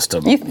value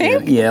system. You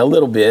think? Yeah, a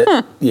little bit.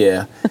 Huh.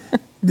 Yeah, a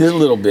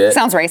little bit.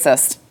 Sounds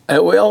racist.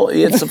 Well,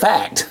 it's a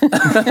fact.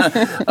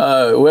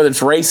 Whether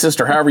it's racist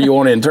or however you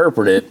want to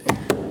interpret it,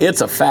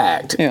 it's a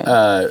fact. Yeah.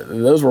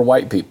 Those were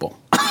white people.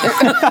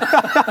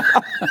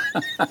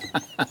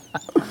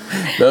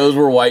 Those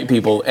were white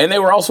people, and they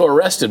were also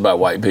arrested by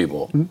white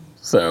people.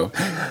 So,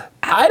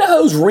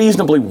 Idaho's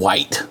reasonably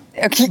white.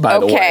 By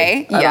the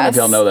way, I don't know if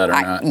y'all know that or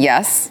not.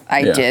 Yes,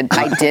 I did.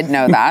 I did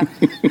know that.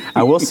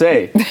 I will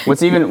say,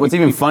 what's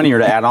even funnier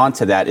to add on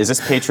to that is this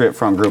Patriot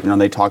Front group.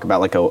 They talk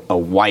about like a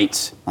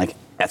white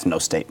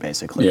ethno state,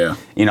 basically. Yeah.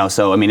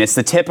 So I mean, it's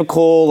the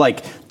typical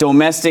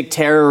domestic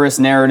terrorist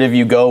narrative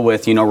you go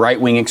with.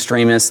 Right-wing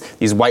extremists,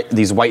 these white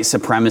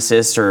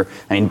supremacists, or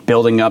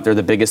building up. They're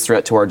the biggest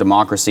threat to our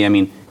democracy. I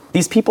mean,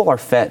 these people are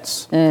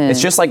feds.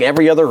 It's just like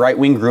every other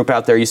right-wing group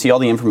out there. You see all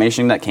the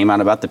information that came out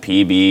about the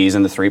PBs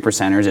and the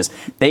 3%ers. Is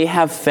they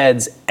have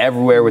feds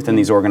everywhere within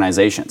these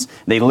organizations.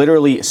 They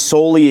literally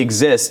solely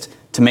exist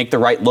to make the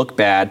right look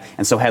bad,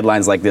 and so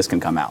headlines like this can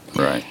come out.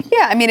 Right.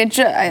 Yeah, I mean, it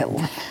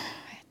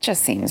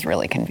just seems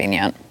really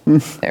convenient.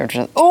 They're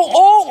just,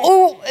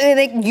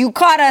 you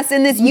caught us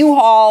in this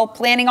U-Haul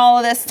planning all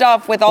of this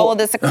stuff with all of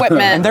this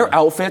equipment. And their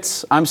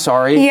outfits, I'm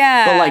sorry.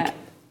 Yeah.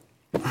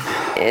 But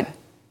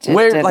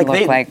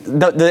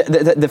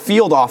the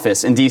field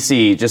office in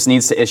D.C. just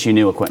needs to issue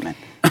new equipment.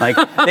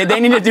 They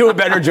need to do a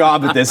better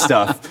job at this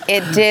stuff.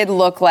 It did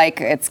look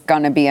like it's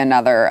going to be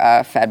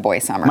another Fed Boy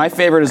summer. My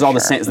favorite is all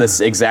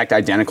the exact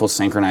identical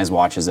synchronized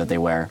watches that they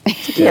wear.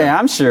 Yeah,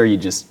 I'm sure you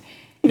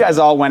guys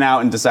all went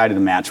out and decided to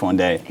match one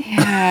day.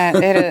 Yeah,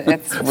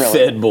 it's really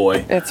Fed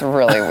Boy. It's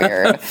really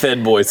weird.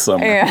 Fed Boy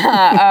summer.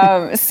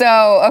 Yeah.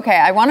 Okay,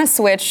 I want to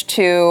switch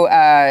to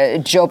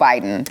Joe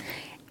Biden.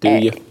 Do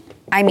you?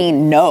 I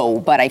mean, no,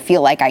 but I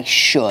feel like I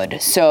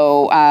should.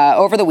 So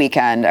over the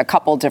weekend, a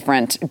couple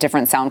different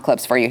sound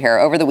clips for you here.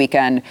 Over the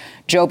weekend,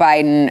 Joe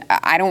Biden,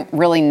 I don't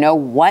really know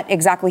what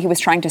exactly he was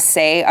trying to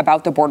say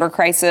about the border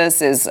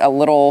crisis, is a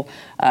little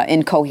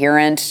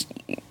incoherent,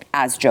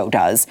 as Joe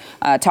does,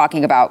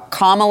 talking about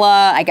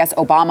Kamala, I guess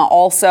Obama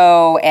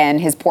also,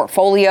 and his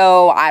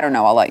portfolio. I don't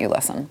know. I'll let you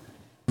listen.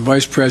 The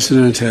Vice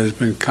President has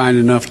been kind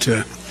enough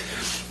to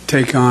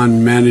take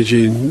on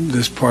managing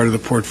this part of the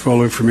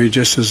portfolio for me,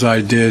 just as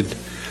I did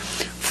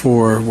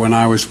for when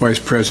I was Vice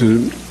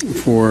President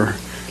for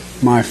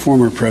my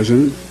former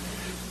president.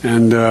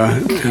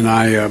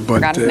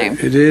 But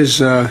it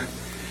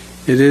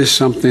is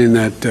something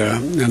that,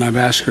 and I've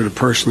asked her to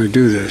personally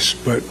do this,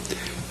 but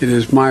it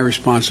is my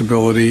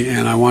responsibility,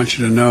 and I want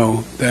you to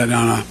know that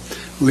on a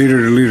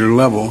leader-to-leader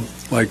level,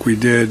 like we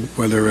did,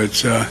 whether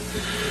it's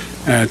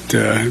at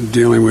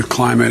dealing with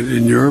climate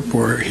in Europe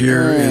or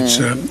here,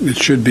 it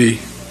should be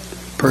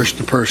person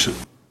to person.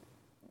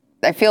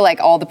 I feel like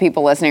all the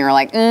people listening are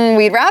like,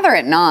 we'd rather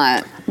it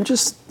not. I'm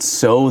just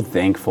so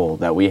thankful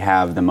that we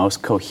have the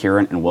most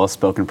coherent and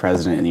well-spoken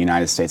president in the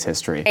United States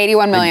history.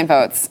 81 million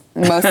votes,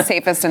 the most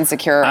safest and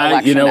secure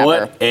election you know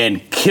ever. what?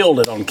 And killed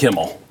it on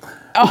Kimmel.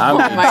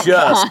 My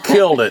just God.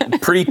 killed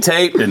it,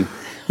 pre-taped, and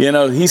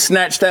he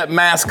snatched that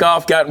mask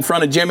off, got in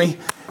front of Jimmy,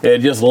 Yeah,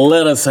 just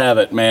let us have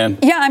it, man.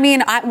 Yeah, I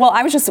mean,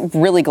 I was just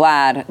really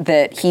glad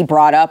that he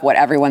brought up what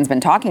everyone's been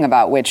talking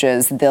about, which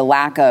is the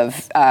lack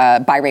of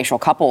biracial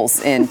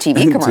couples in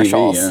TV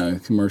commercials.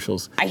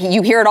 Commercials.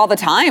 You hear it all the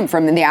time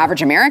from the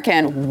average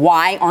American.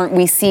 Why aren't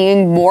we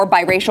seeing more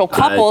biracial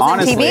couples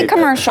honestly, in TV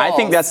commercials? I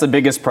think that's the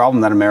biggest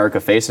problem that America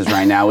faces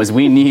right now is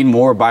we need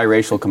more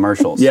biracial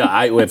commercials.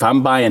 Yeah, if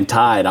I'm buying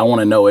Tide, I want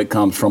to know it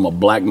comes from a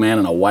black man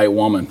and a white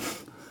woman.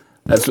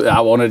 I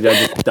want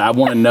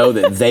to know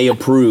that they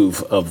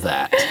approve of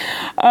that.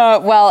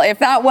 Well, if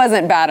that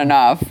wasn't bad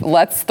enough,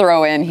 let's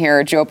throw in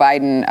here Joe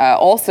Biden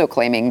also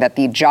claiming that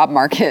the job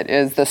market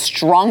is the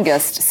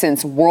strongest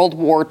since World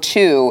War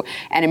II,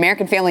 and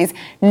American families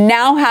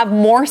now have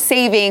more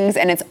savings,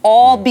 and it's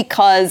all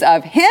because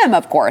of him,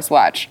 of course.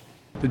 Watch.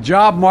 The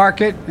job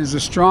market is the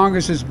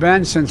strongest it's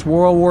been since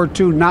World War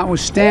II,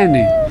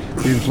 notwithstanding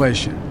the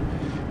inflation.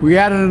 We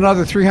added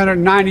another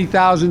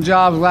 390,000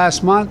 jobs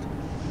last month.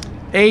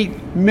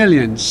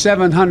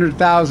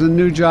 8,700,000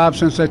 new jobs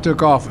since I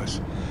took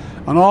office.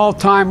 An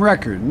all-time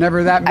record.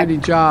 Never that many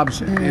jobs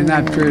in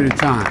that period of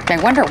time.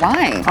 I wonder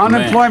why.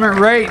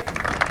 Unemployment rate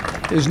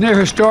is near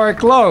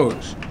historic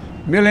lows.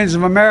 Millions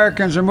of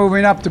Americans are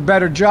moving up to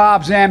better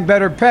jobs and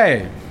better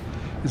pay.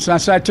 And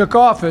since I took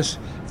office,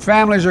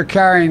 families are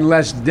carrying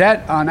less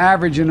debt on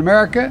average in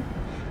America.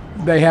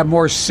 They have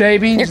more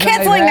savings. You're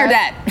canceling their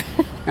debt.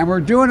 And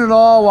we're doing it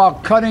all while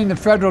cutting the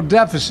federal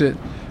deficit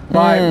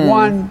by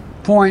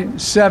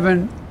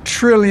 $1.7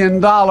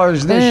 trillion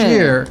this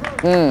year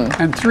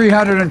and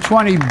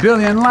 $320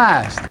 billion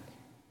last.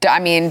 I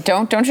mean,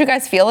 don't you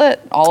guys feel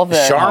it? All of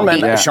the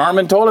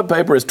Charmin toilet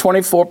paper is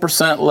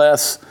 24%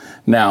 less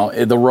now.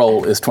 The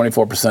roll is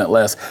 24%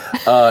 less.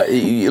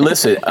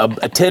 Listen,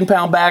 a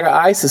 10-pound bag of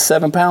ice is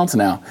 7 pounds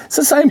now. It's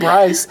the same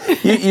price. A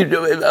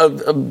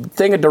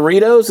thing of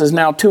Doritos is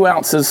now 2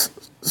 ounces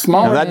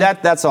smaller. No,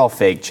 that's all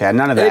fake, Chad.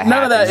 None of that.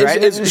 None of that.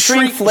 Right? It's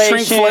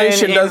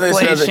shrinkflation.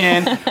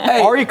 Inflation.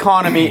 Our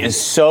economy is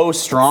so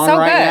strong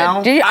right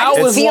now. I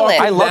was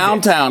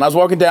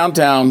walking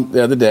downtown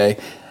the other day,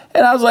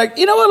 and I was like,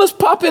 you know what? Let's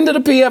pop into the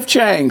P.F.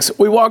 Chang's.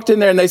 We walked in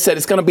there, and they said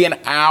it's going to be an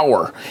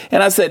hour.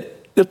 And I said,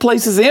 the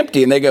place is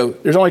empty. And they go,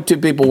 there's only 2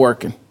 people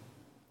working.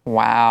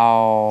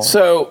 Wow.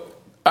 So,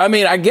 I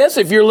mean, I guess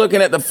if you're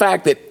looking at the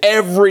fact that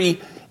every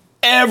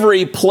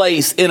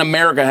place in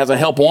America has a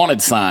help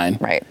wanted sign.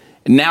 Right.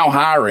 Now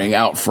hiring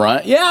out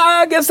front. Yeah,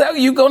 I guess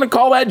you're going to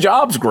call that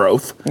jobs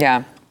growth.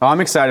 Yeah. Oh, I'm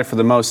excited for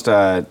the most,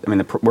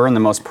 we're in the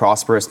most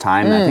prosperous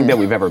time I think that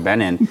we've ever been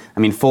in.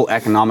 I mean, full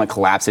economic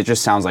collapse, it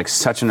just sounds like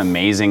such an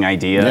amazing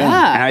idea.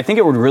 Yeah. And I think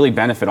it would really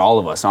benefit all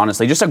of us,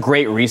 honestly. Just a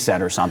great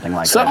reset or something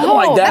like that. Something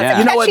like that.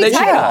 You know what?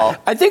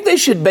 I think they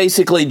should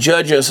basically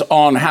judge us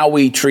on how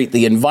we treat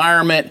the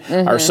environment,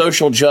 our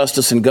social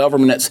justice and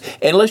governance,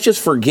 and let's just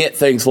forget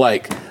things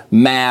like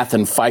math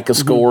and FICO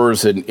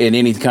scores and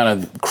any kind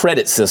of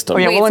credit system. Oh,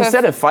 yeah, well,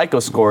 instead of FICO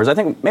scores, I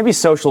think maybe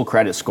social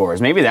credit scores.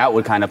 Maybe that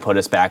would kind of put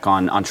us back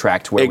on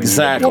track to where we need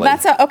to be. Well,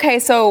 that's okay.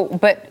 So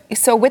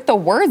with the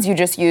words you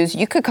just used,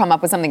 you could come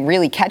up with something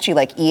really catchy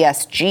like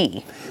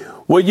ESG.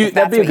 Well,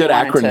 that'd be a good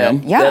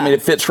acronym. Yeah. I mean,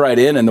 it fits right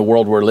in the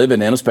world we're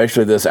living in,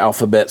 especially this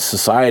alphabet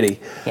society.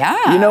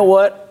 Yeah. You know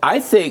what?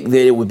 I think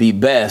that it would be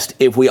best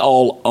if we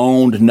all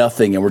owned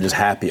nothing and we're just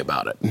happy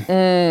about it.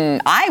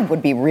 I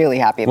would be really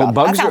happy about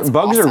that.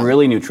 Bugs are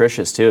really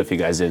nutritious, too, if you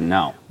guys didn't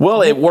know.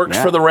 Well, it works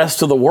for the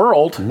rest of the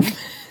world.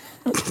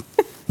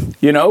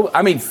 You know,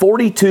 I mean,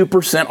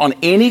 42% on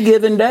any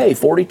given day,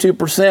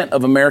 42%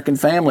 of American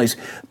families,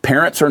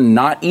 parents are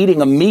not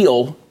eating a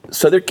meal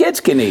so their kids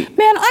can eat.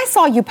 Man, I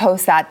saw you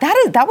post that.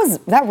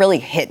 That really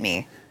hit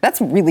me. That's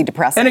really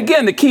depressing. And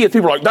again, the key is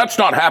people are like, that's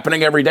not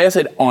happening every day. I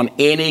said, on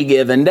any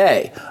given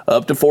day,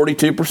 up to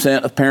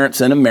 42% of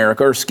parents in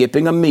America are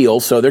skipping a meal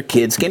so their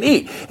kids can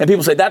eat. And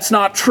people say, that's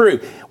not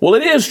true. Well,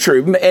 it is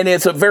true, and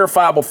it's a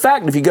verifiable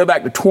fact. If you go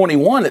back to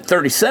 21, at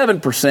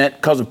 37%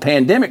 because of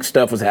pandemic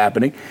stuff was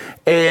happening,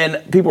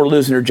 and people were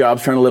losing their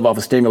jobs trying to live off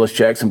of stimulus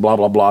checks and blah,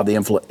 blah, blah, the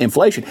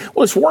inflation.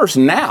 Well, it's worse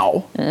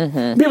now.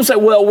 People say,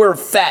 well, we're a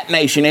fat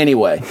nation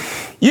anyway.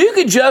 You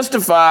could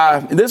justify,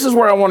 this is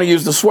where I want to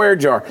use the swear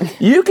jar,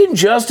 you can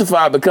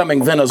justify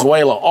becoming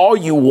Venezuela all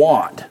you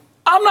want.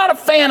 I'm not a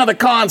fan of the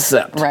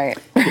concept. Right.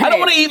 I don't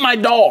want to eat my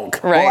dog.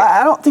 Right.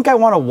 Well, I don't think I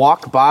want to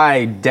walk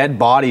by dead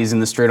bodies in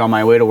the street on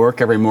my way to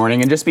work every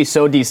morning and just be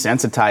so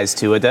desensitized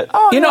to it that,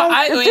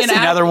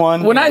 another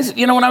one. When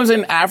I was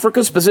in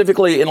Africa,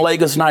 specifically in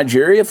Lagos,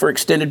 Nigeria, for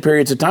extended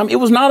periods of time, it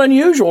was not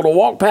unusual to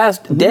walk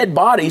past dead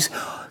bodies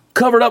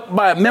covered up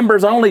by a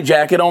members-only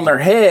jacket on their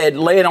head,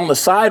 laying on the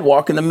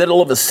sidewalk in the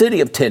middle of a city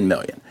of 10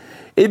 million.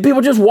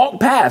 People just walked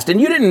past, and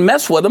you didn't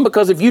mess with them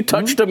because if you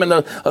touched them and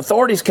the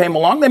authorities came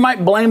along, they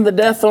might blame the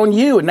death on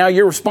you, and now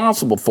you're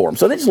responsible for them.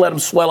 So they just let them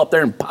swell up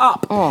there and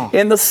pop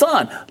in the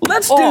sun.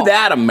 Let's do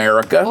that,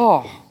 America.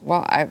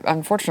 Well,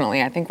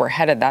 unfortunately, I think we're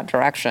headed that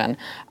direction.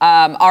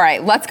 All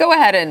right, let's go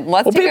ahead and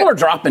people are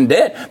dropping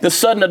dead. The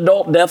sudden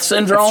adult death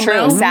syndrome. It's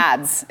true.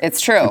 SADS.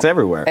 It's true. It's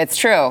everywhere. It's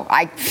true.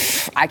 I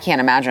can't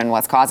imagine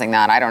what's causing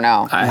that. I don't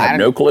know. I have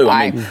no clue.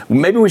 I mean,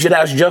 maybe we should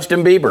ask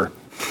Justin Bieber.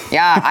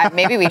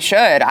 Maybe we should.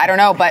 I don't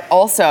know. But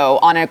also,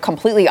 on a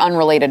completely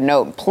unrelated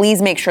note,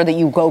 please make sure that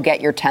you go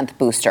get your 10th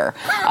booster.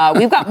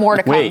 We've got more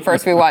to come. Wait,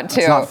 first, we want to.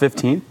 It's not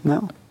 15?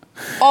 No.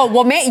 Oh,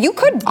 well, man, you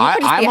could.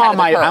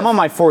 I'm on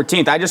my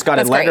 14th. I just got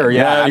a letter. Great.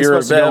 Yeah, I'm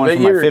supposed to go in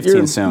for my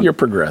 15th soon. You're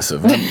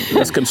progressive.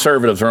 Us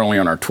conservatives are only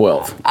on our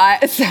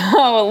 12th.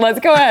 So let's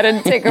go ahead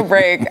and take a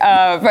break.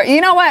 But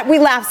you know what? We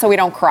laugh so we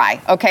don't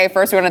cry. Okay.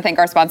 First, we want to thank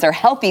our sponsor,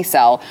 Healthy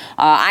Cell.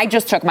 I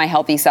just took my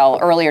Healthy Cell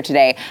earlier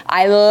today.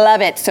 I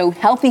love it. So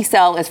Healthy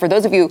Cell is for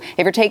those of you,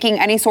 if you're taking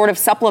any sort of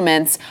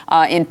supplements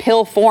in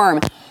pill form,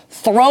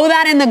 throw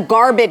that in the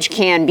garbage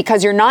can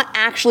because you're not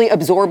actually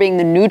absorbing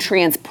the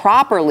nutrients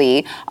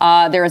properly.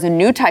 There is a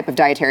new type of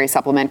dietary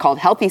supplement called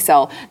Healthy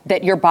Cell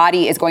that your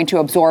body is going to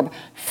absorb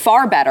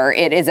far better.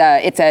 It's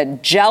a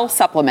gel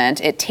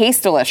supplement. It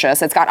tastes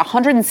delicious. It's got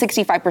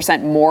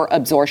 165% more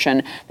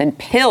absorption than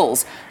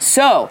pills.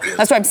 So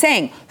that's what I'm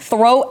saying.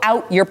 Throw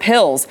out your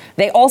pills.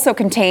 They also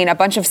contain a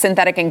bunch of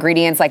synthetic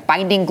ingredients like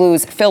binding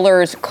glues,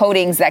 fillers,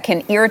 coatings that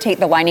can irritate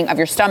the lining of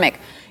your stomach.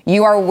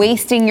 You are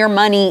wasting your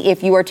money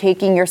if you are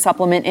taking your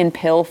supplement in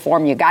pill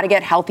form. You got to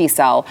get Healthy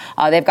Cell.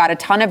 They've got a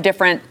ton of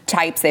different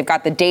types. They've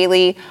got the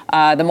daily,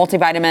 the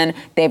multivitamin.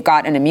 They've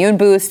got an immune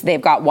boost.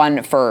 They've got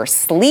one for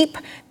sleep.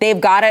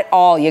 They've got it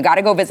all. You got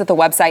to go visit the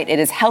website. It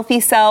is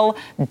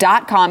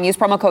healthycell.com. Use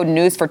promo code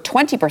NEWS for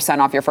 20%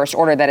 off your first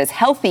order. That is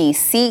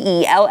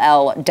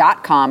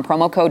healthycell.com,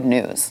 promo code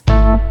NEWS.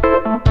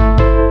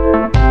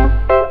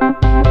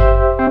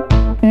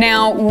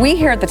 Now, we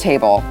here at the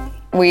table,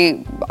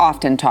 we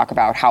often talk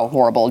about how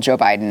horrible Joe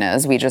Biden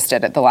is. We just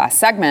did it the last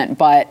segment.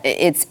 But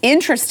it's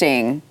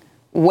interesting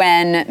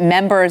when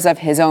members of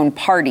his own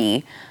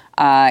party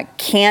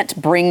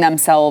can't bring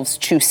themselves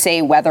to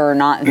say whether or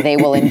not they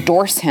will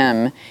endorse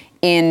him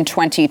in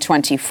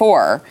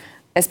 2024,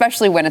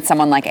 especially when it's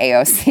someone like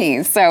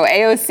AOC. So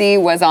AOC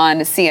was on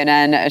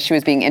CNN. She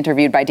was being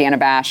interviewed by Dana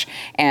Bash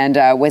and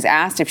was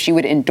asked if she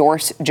would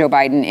endorse Joe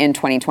Biden in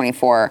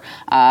 2024.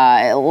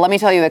 Let me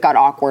tell you, it got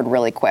awkward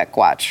really quick.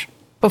 Watch.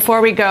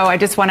 Before we go, I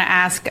just want to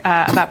ask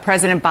about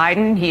President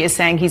Biden. He is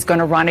saying he's going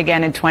to run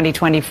again in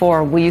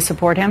 2024. Will you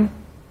support him?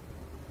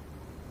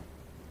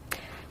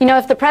 You know,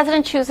 if the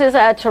president chooses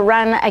to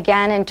run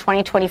again in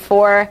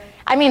 2024,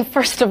 I mean,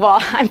 first of all,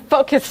 I'm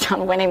focused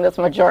on winning this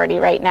majority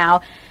right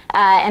now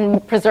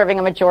and preserving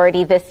a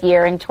majority this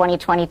year in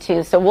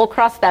 2022. So we'll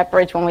cross that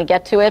bridge when we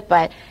get to it.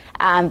 But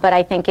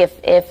I think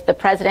if the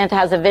president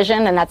has a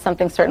vision, then that's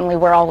something certainly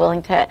we're all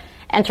willing to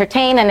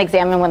entertain and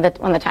examine when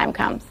the time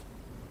comes.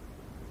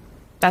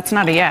 That's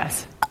not a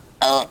yes.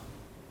 Yeah,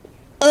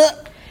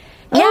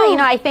 you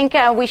know, I think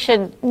we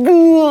should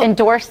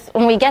endorse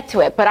when we get to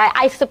it. But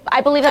I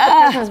believe that the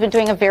president has been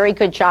doing a very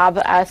good job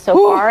so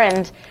far.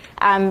 And,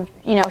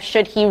 you know,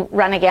 should he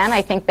run again,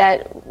 I think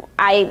that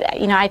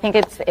I think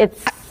it's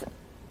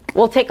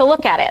we'll take a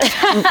look at it.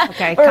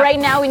 Okay. But right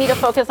now we need to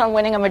focus on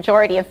winning a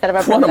majority instead of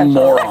a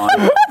presidential. What a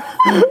moron.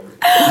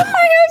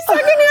 I have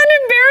secondhand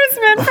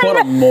embarrassment from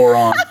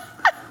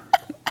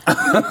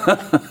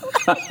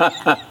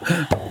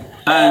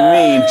I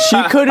mean, she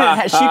could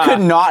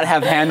not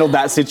have handled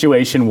that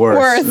situation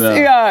worse.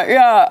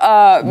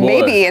 No.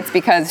 Maybe it's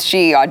because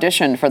she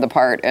auditioned for the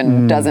part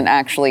and doesn't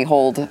actually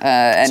hold any of these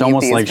values. It's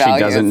almost like she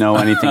doesn't know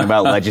anything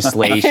about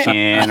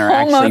legislation or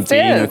actually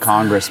being a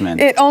congressman.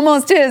 It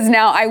almost is.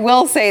 Now, I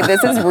will say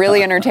this is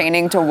really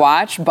entertaining to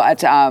watch,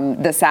 but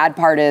the sad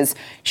part is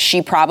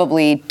she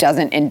probably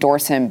doesn't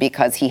endorse him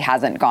because he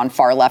hasn't gone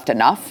far left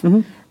enough.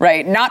 Mm-hmm.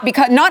 Right,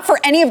 not for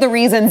any of the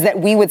reasons that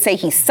we would say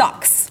he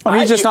sucks. Well,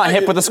 he's just not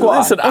hip with the squad.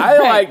 Listen, I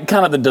like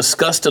kind of the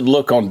disgusted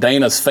look on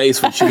Dana's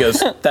face when she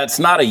goes, "That's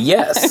not a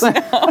yes."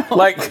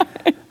 Like,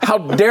 how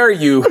dare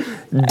you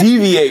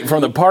deviate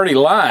from the party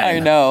line? I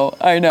know.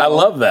 I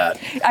love that.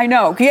 I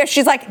know. Yeah,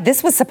 she's like,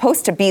 this was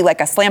supposed to be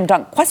like a slam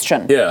dunk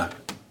question. Yeah.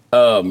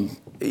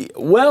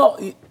 Well.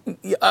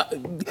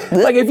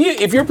 Like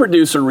if your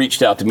producer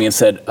reached out to me and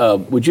said,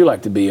 "Would you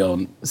like to be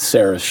on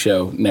Sarah's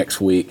show next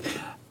week?"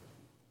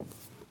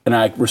 And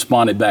I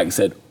responded back and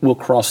said, "We'll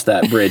cross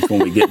that bridge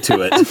when we get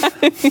to it."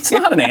 It's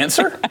not an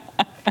answer.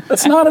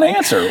 That's not an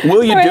answer.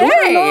 Will you do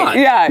it or not?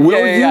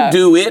 Will you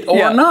do it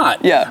or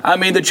not? Yeah. I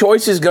mean, the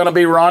choice is going to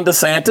be Ron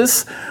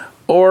DeSantis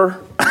or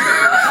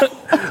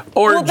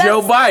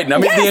Joe Biden. I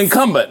mean, the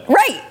incumbent.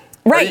 Right.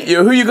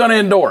 Who are you going to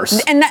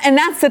endorse? And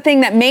that's the thing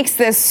that makes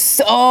this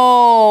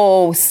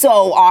so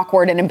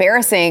awkward and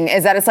embarrassing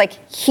is that it's like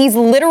he's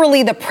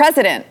literally the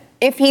president.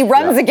 If he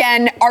runs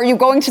again, are you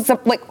going to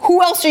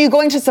who else are you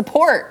going to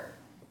support?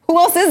 Who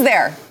else is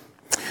there?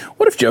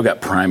 What if Joe got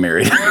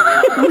primaried?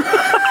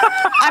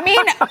 I mean,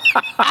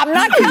 I'm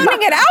not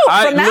counting it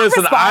out from that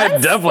response. I'm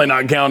definitely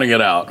not counting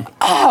it out.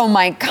 Oh,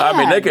 my God. I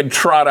mean, they could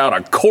trot out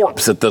a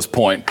corpse at this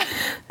point.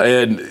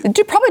 And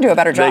they'd probably do a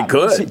better job. They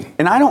could.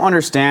 And I don't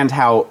understand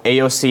how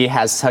AOC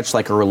has such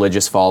like a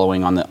religious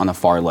following on the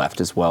far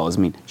left as well. I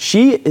mean,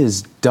 she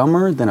is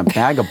dumber than a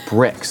bag of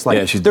bricks.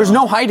 Like, there's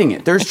no hiding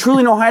it. There's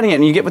truly no hiding it.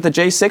 And you get with the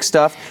J6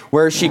 stuff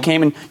where she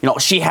came and,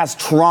 she has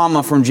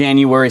trauma from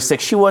January 6th.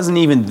 She wasn't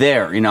even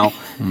there,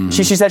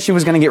 She said she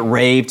was going to get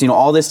raped,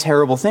 all this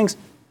terrible things.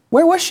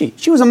 Where was she?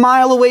 She was a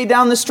mile away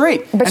down the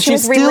street. But and she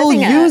was she's still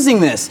reliving it. using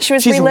this.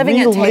 She's reliving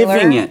it, Taylor.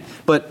 it.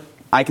 But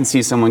I can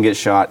see someone get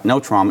shot. No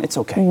trauma. It's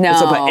okay. No.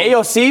 It's okay.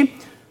 AOC,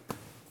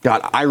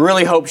 God, I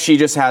really hope she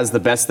just has the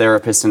best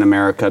therapist in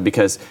America,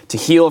 because to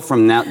heal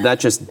from that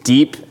just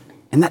deep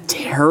and that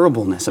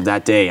terribleness of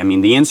that day, I mean,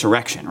 the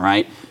insurrection,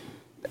 right?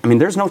 I mean,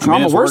 there's no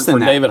trauma worse than for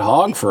that. David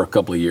Hogg for a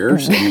couple of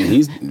years. I mean,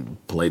 he's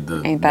played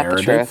the Ain't that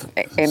narrative.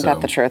 the truth? Ain't that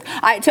the truth?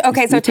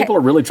 Okay, so people are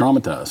really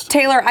traumatized.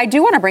 Taylor, I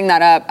do want to bring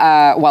that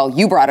up. Well,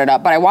 you brought it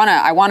up, but I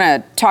want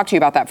to talk to you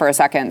about that for a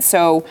second.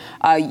 So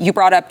you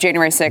brought up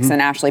January 6th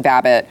and Ashley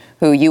Babbitt,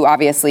 who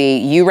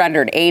you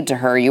rendered aid to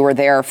her. You were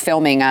there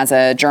filming as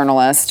a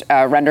journalist,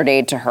 rendered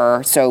aid to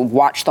her. So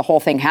watched the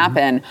whole thing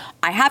happen.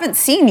 I haven't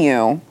seen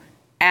you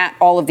at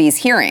all of these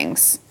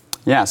hearings.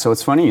 Yeah, so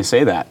it's funny you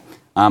say that.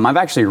 I've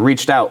actually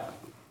reached out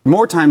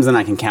more times than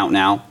I can count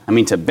now. I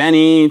mean, to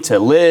Benny, to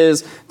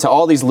Liz, to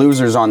all these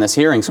losers on this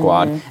hearing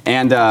squad,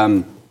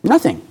 and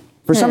nothing.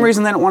 For some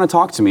reason, they don't want to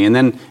talk to me. And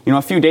then,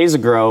 a few days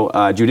ago,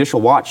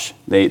 Judicial Watch,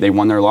 they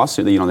won their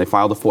lawsuit. They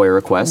filed a FOIA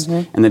request,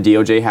 and the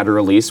DOJ had to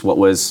release what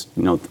was,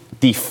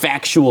 the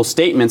factual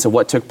statements of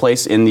what took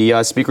place in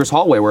the speaker's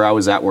hallway where I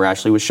was at, where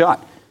Ashley was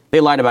shot. They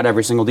lied about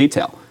every single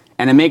detail.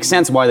 And it makes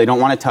sense why they don't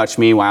want to touch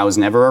me, why I was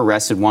never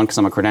arrested, one, because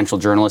I'm a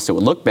credentialed journalist, it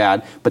would look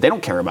bad, but they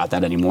don't care about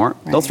that anymore.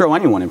 Right. They'll throw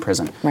anyone in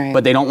prison. Right.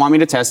 But they don't want me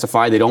to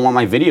testify, they don't want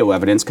my video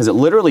evidence, because it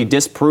literally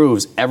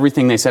disproves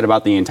everything they said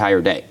about the entire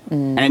day.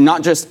 And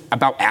not just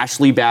about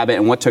Ashley Babbitt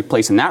and what took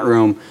place in that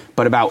room,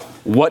 but about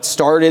what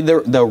started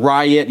the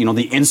riot,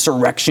 the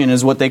insurrection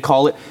is what they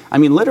call it. I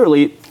mean,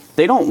 literally,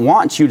 they don't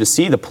want you to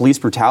see the police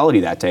brutality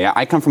that day.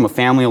 I come from a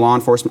family of law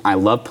enforcement, I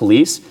love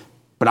police,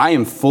 but I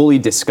am fully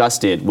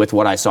disgusted with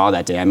what I saw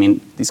that day. I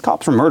mean, these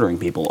cops were murdering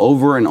people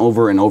over and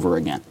over and over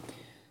again.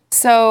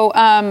 So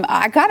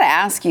I got to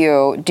ask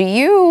you, do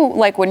you,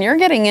 when you're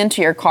getting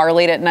into your car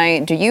late at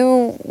night, are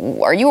you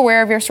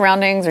aware of your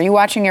surroundings? Are you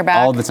watching your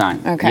back? All the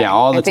time. Okay. Yeah,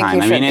 all the think time.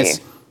 You I mean,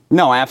 should be.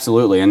 No,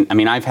 absolutely. And I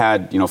mean, I've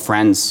had,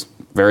 friends,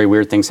 very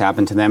weird things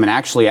happen to them. And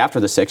actually after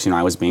the 6th,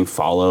 I was being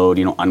followed,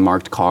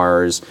 unmarked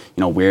cars,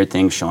 weird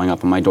things showing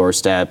up on my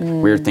doorstep,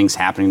 weird things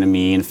happening to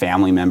me and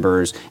family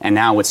members. And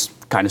now it's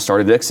kind of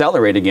started to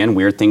accelerate again,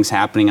 weird things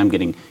happening. I'm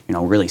getting,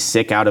 really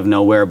sick out of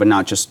nowhere, but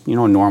not just,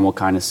 normal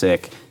kind of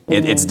sick.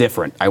 It's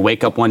different. I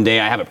wake up one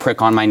day, I have a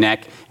prick on my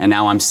neck, and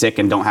now I'm sick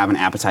and don't have an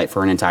appetite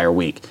for an entire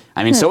week.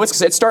 I mean, so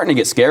it's starting to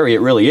get scary.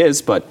 It really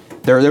is. But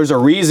there's a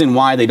reason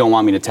why they don't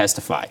want me to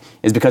testify,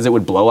 is because it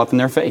would blow up in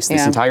their face,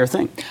 this entire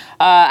thing.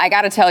 I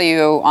got to tell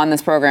you on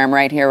this program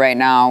right here, right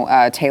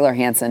now, Taylor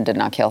Hanson did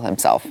not kill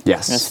himself.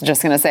 Yes.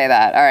 Just going to say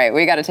that. All right,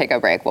 we got to take a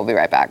break. We'll be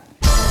right back.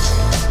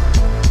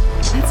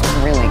 That's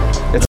really...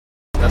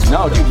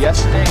 No, dude,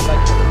 yesterday...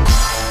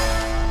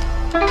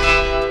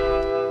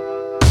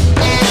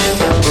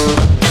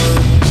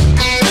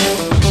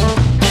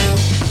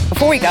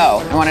 Before we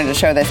go, I wanted to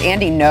show this.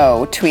 Andy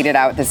No tweeted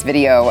out this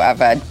video of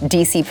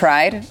DC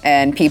Pride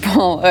and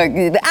people,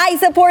 I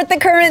support the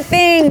current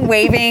thing,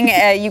 waving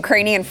a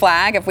Ukrainian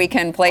flag. If we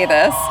can play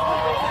this.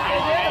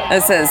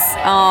 This is,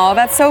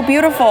 that's so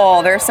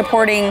beautiful. They're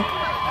supporting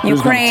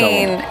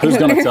Ukraine. Who's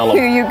going to tell them?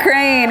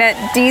 Ukraine at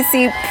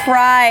DC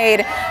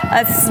Pride.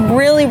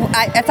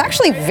 It's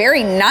actually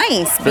very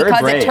nice,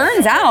 because it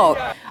turns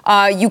out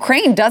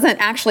Ukraine doesn't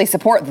actually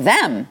support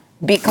them,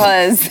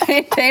 because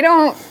they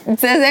don't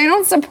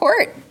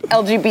support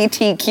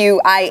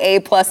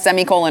LGBTQIA plus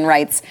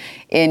rights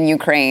in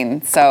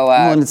Ukraine. So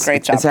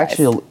great job. It's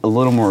actually a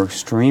little more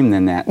extreme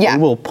than that. Yeah.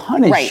 They will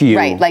punish you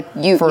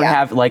for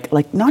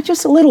not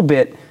just a little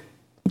bit.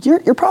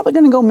 You're probably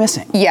going to go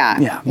missing.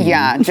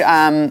 Yeah.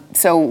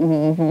 So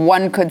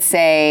one could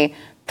say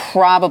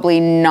probably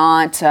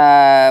not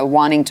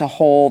wanting to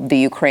hold the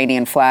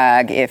Ukrainian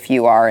flag if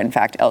you are in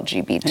fact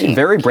LGBT.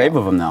 Very brave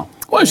of them, though.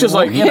 Well, it's just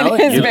like, it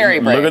is very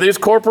brave. Look at these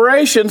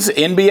corporations,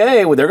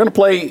 NBA, they're going to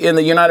play in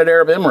the United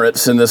Arab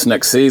Emirates in this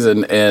next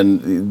season,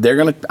 and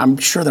I'm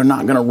sure they're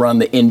not going to run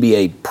the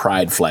NBA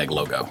pride flag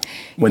logo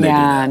when they do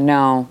that.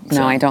 No,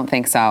 I don't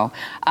think so.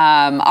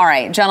 All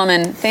right,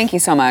 gentlemen, thank you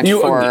so much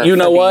for You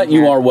know what? being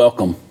here. You are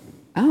welcome.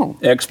 Oh.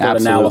 Expert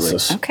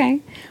analysis.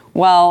 Okay.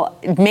 Well,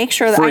 make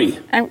sure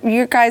that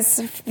you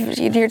guys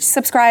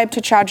subscribe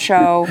to Chad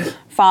Show.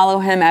 Follow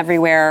him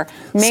everywhere.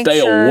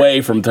 Stay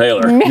away from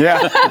Taylor.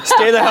 Yeah,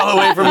 stay the hell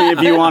away from me if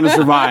you want to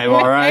survive,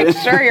 all right? Make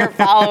sure you're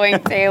following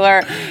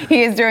Taylor.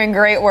 He is doing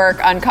great work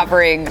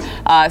uncovering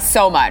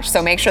so much.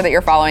 So make sure that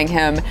you're following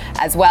him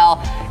as well.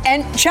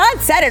 And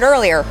Chad said it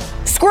earlier,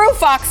 screw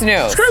Fox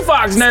News. Screw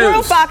Fox News.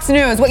 Screw Fox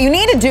News. What you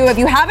need to do if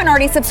you haven't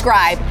already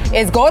subscribed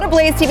is go to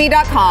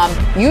blazetv.com,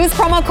 use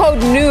promo code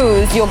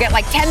NEWS. You'll get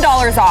like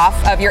 $10 off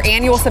of your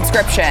annual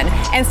subscription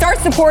and start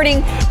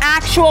supporting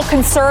actual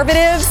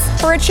conservatives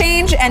for a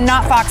change and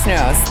not Fox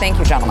News. Thank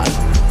you, gentlemen.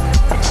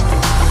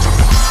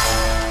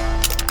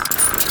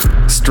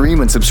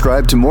 Stream and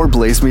subscribe to more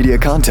Blaze Media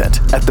content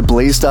at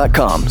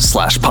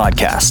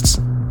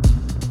theblaze.com/podcasts.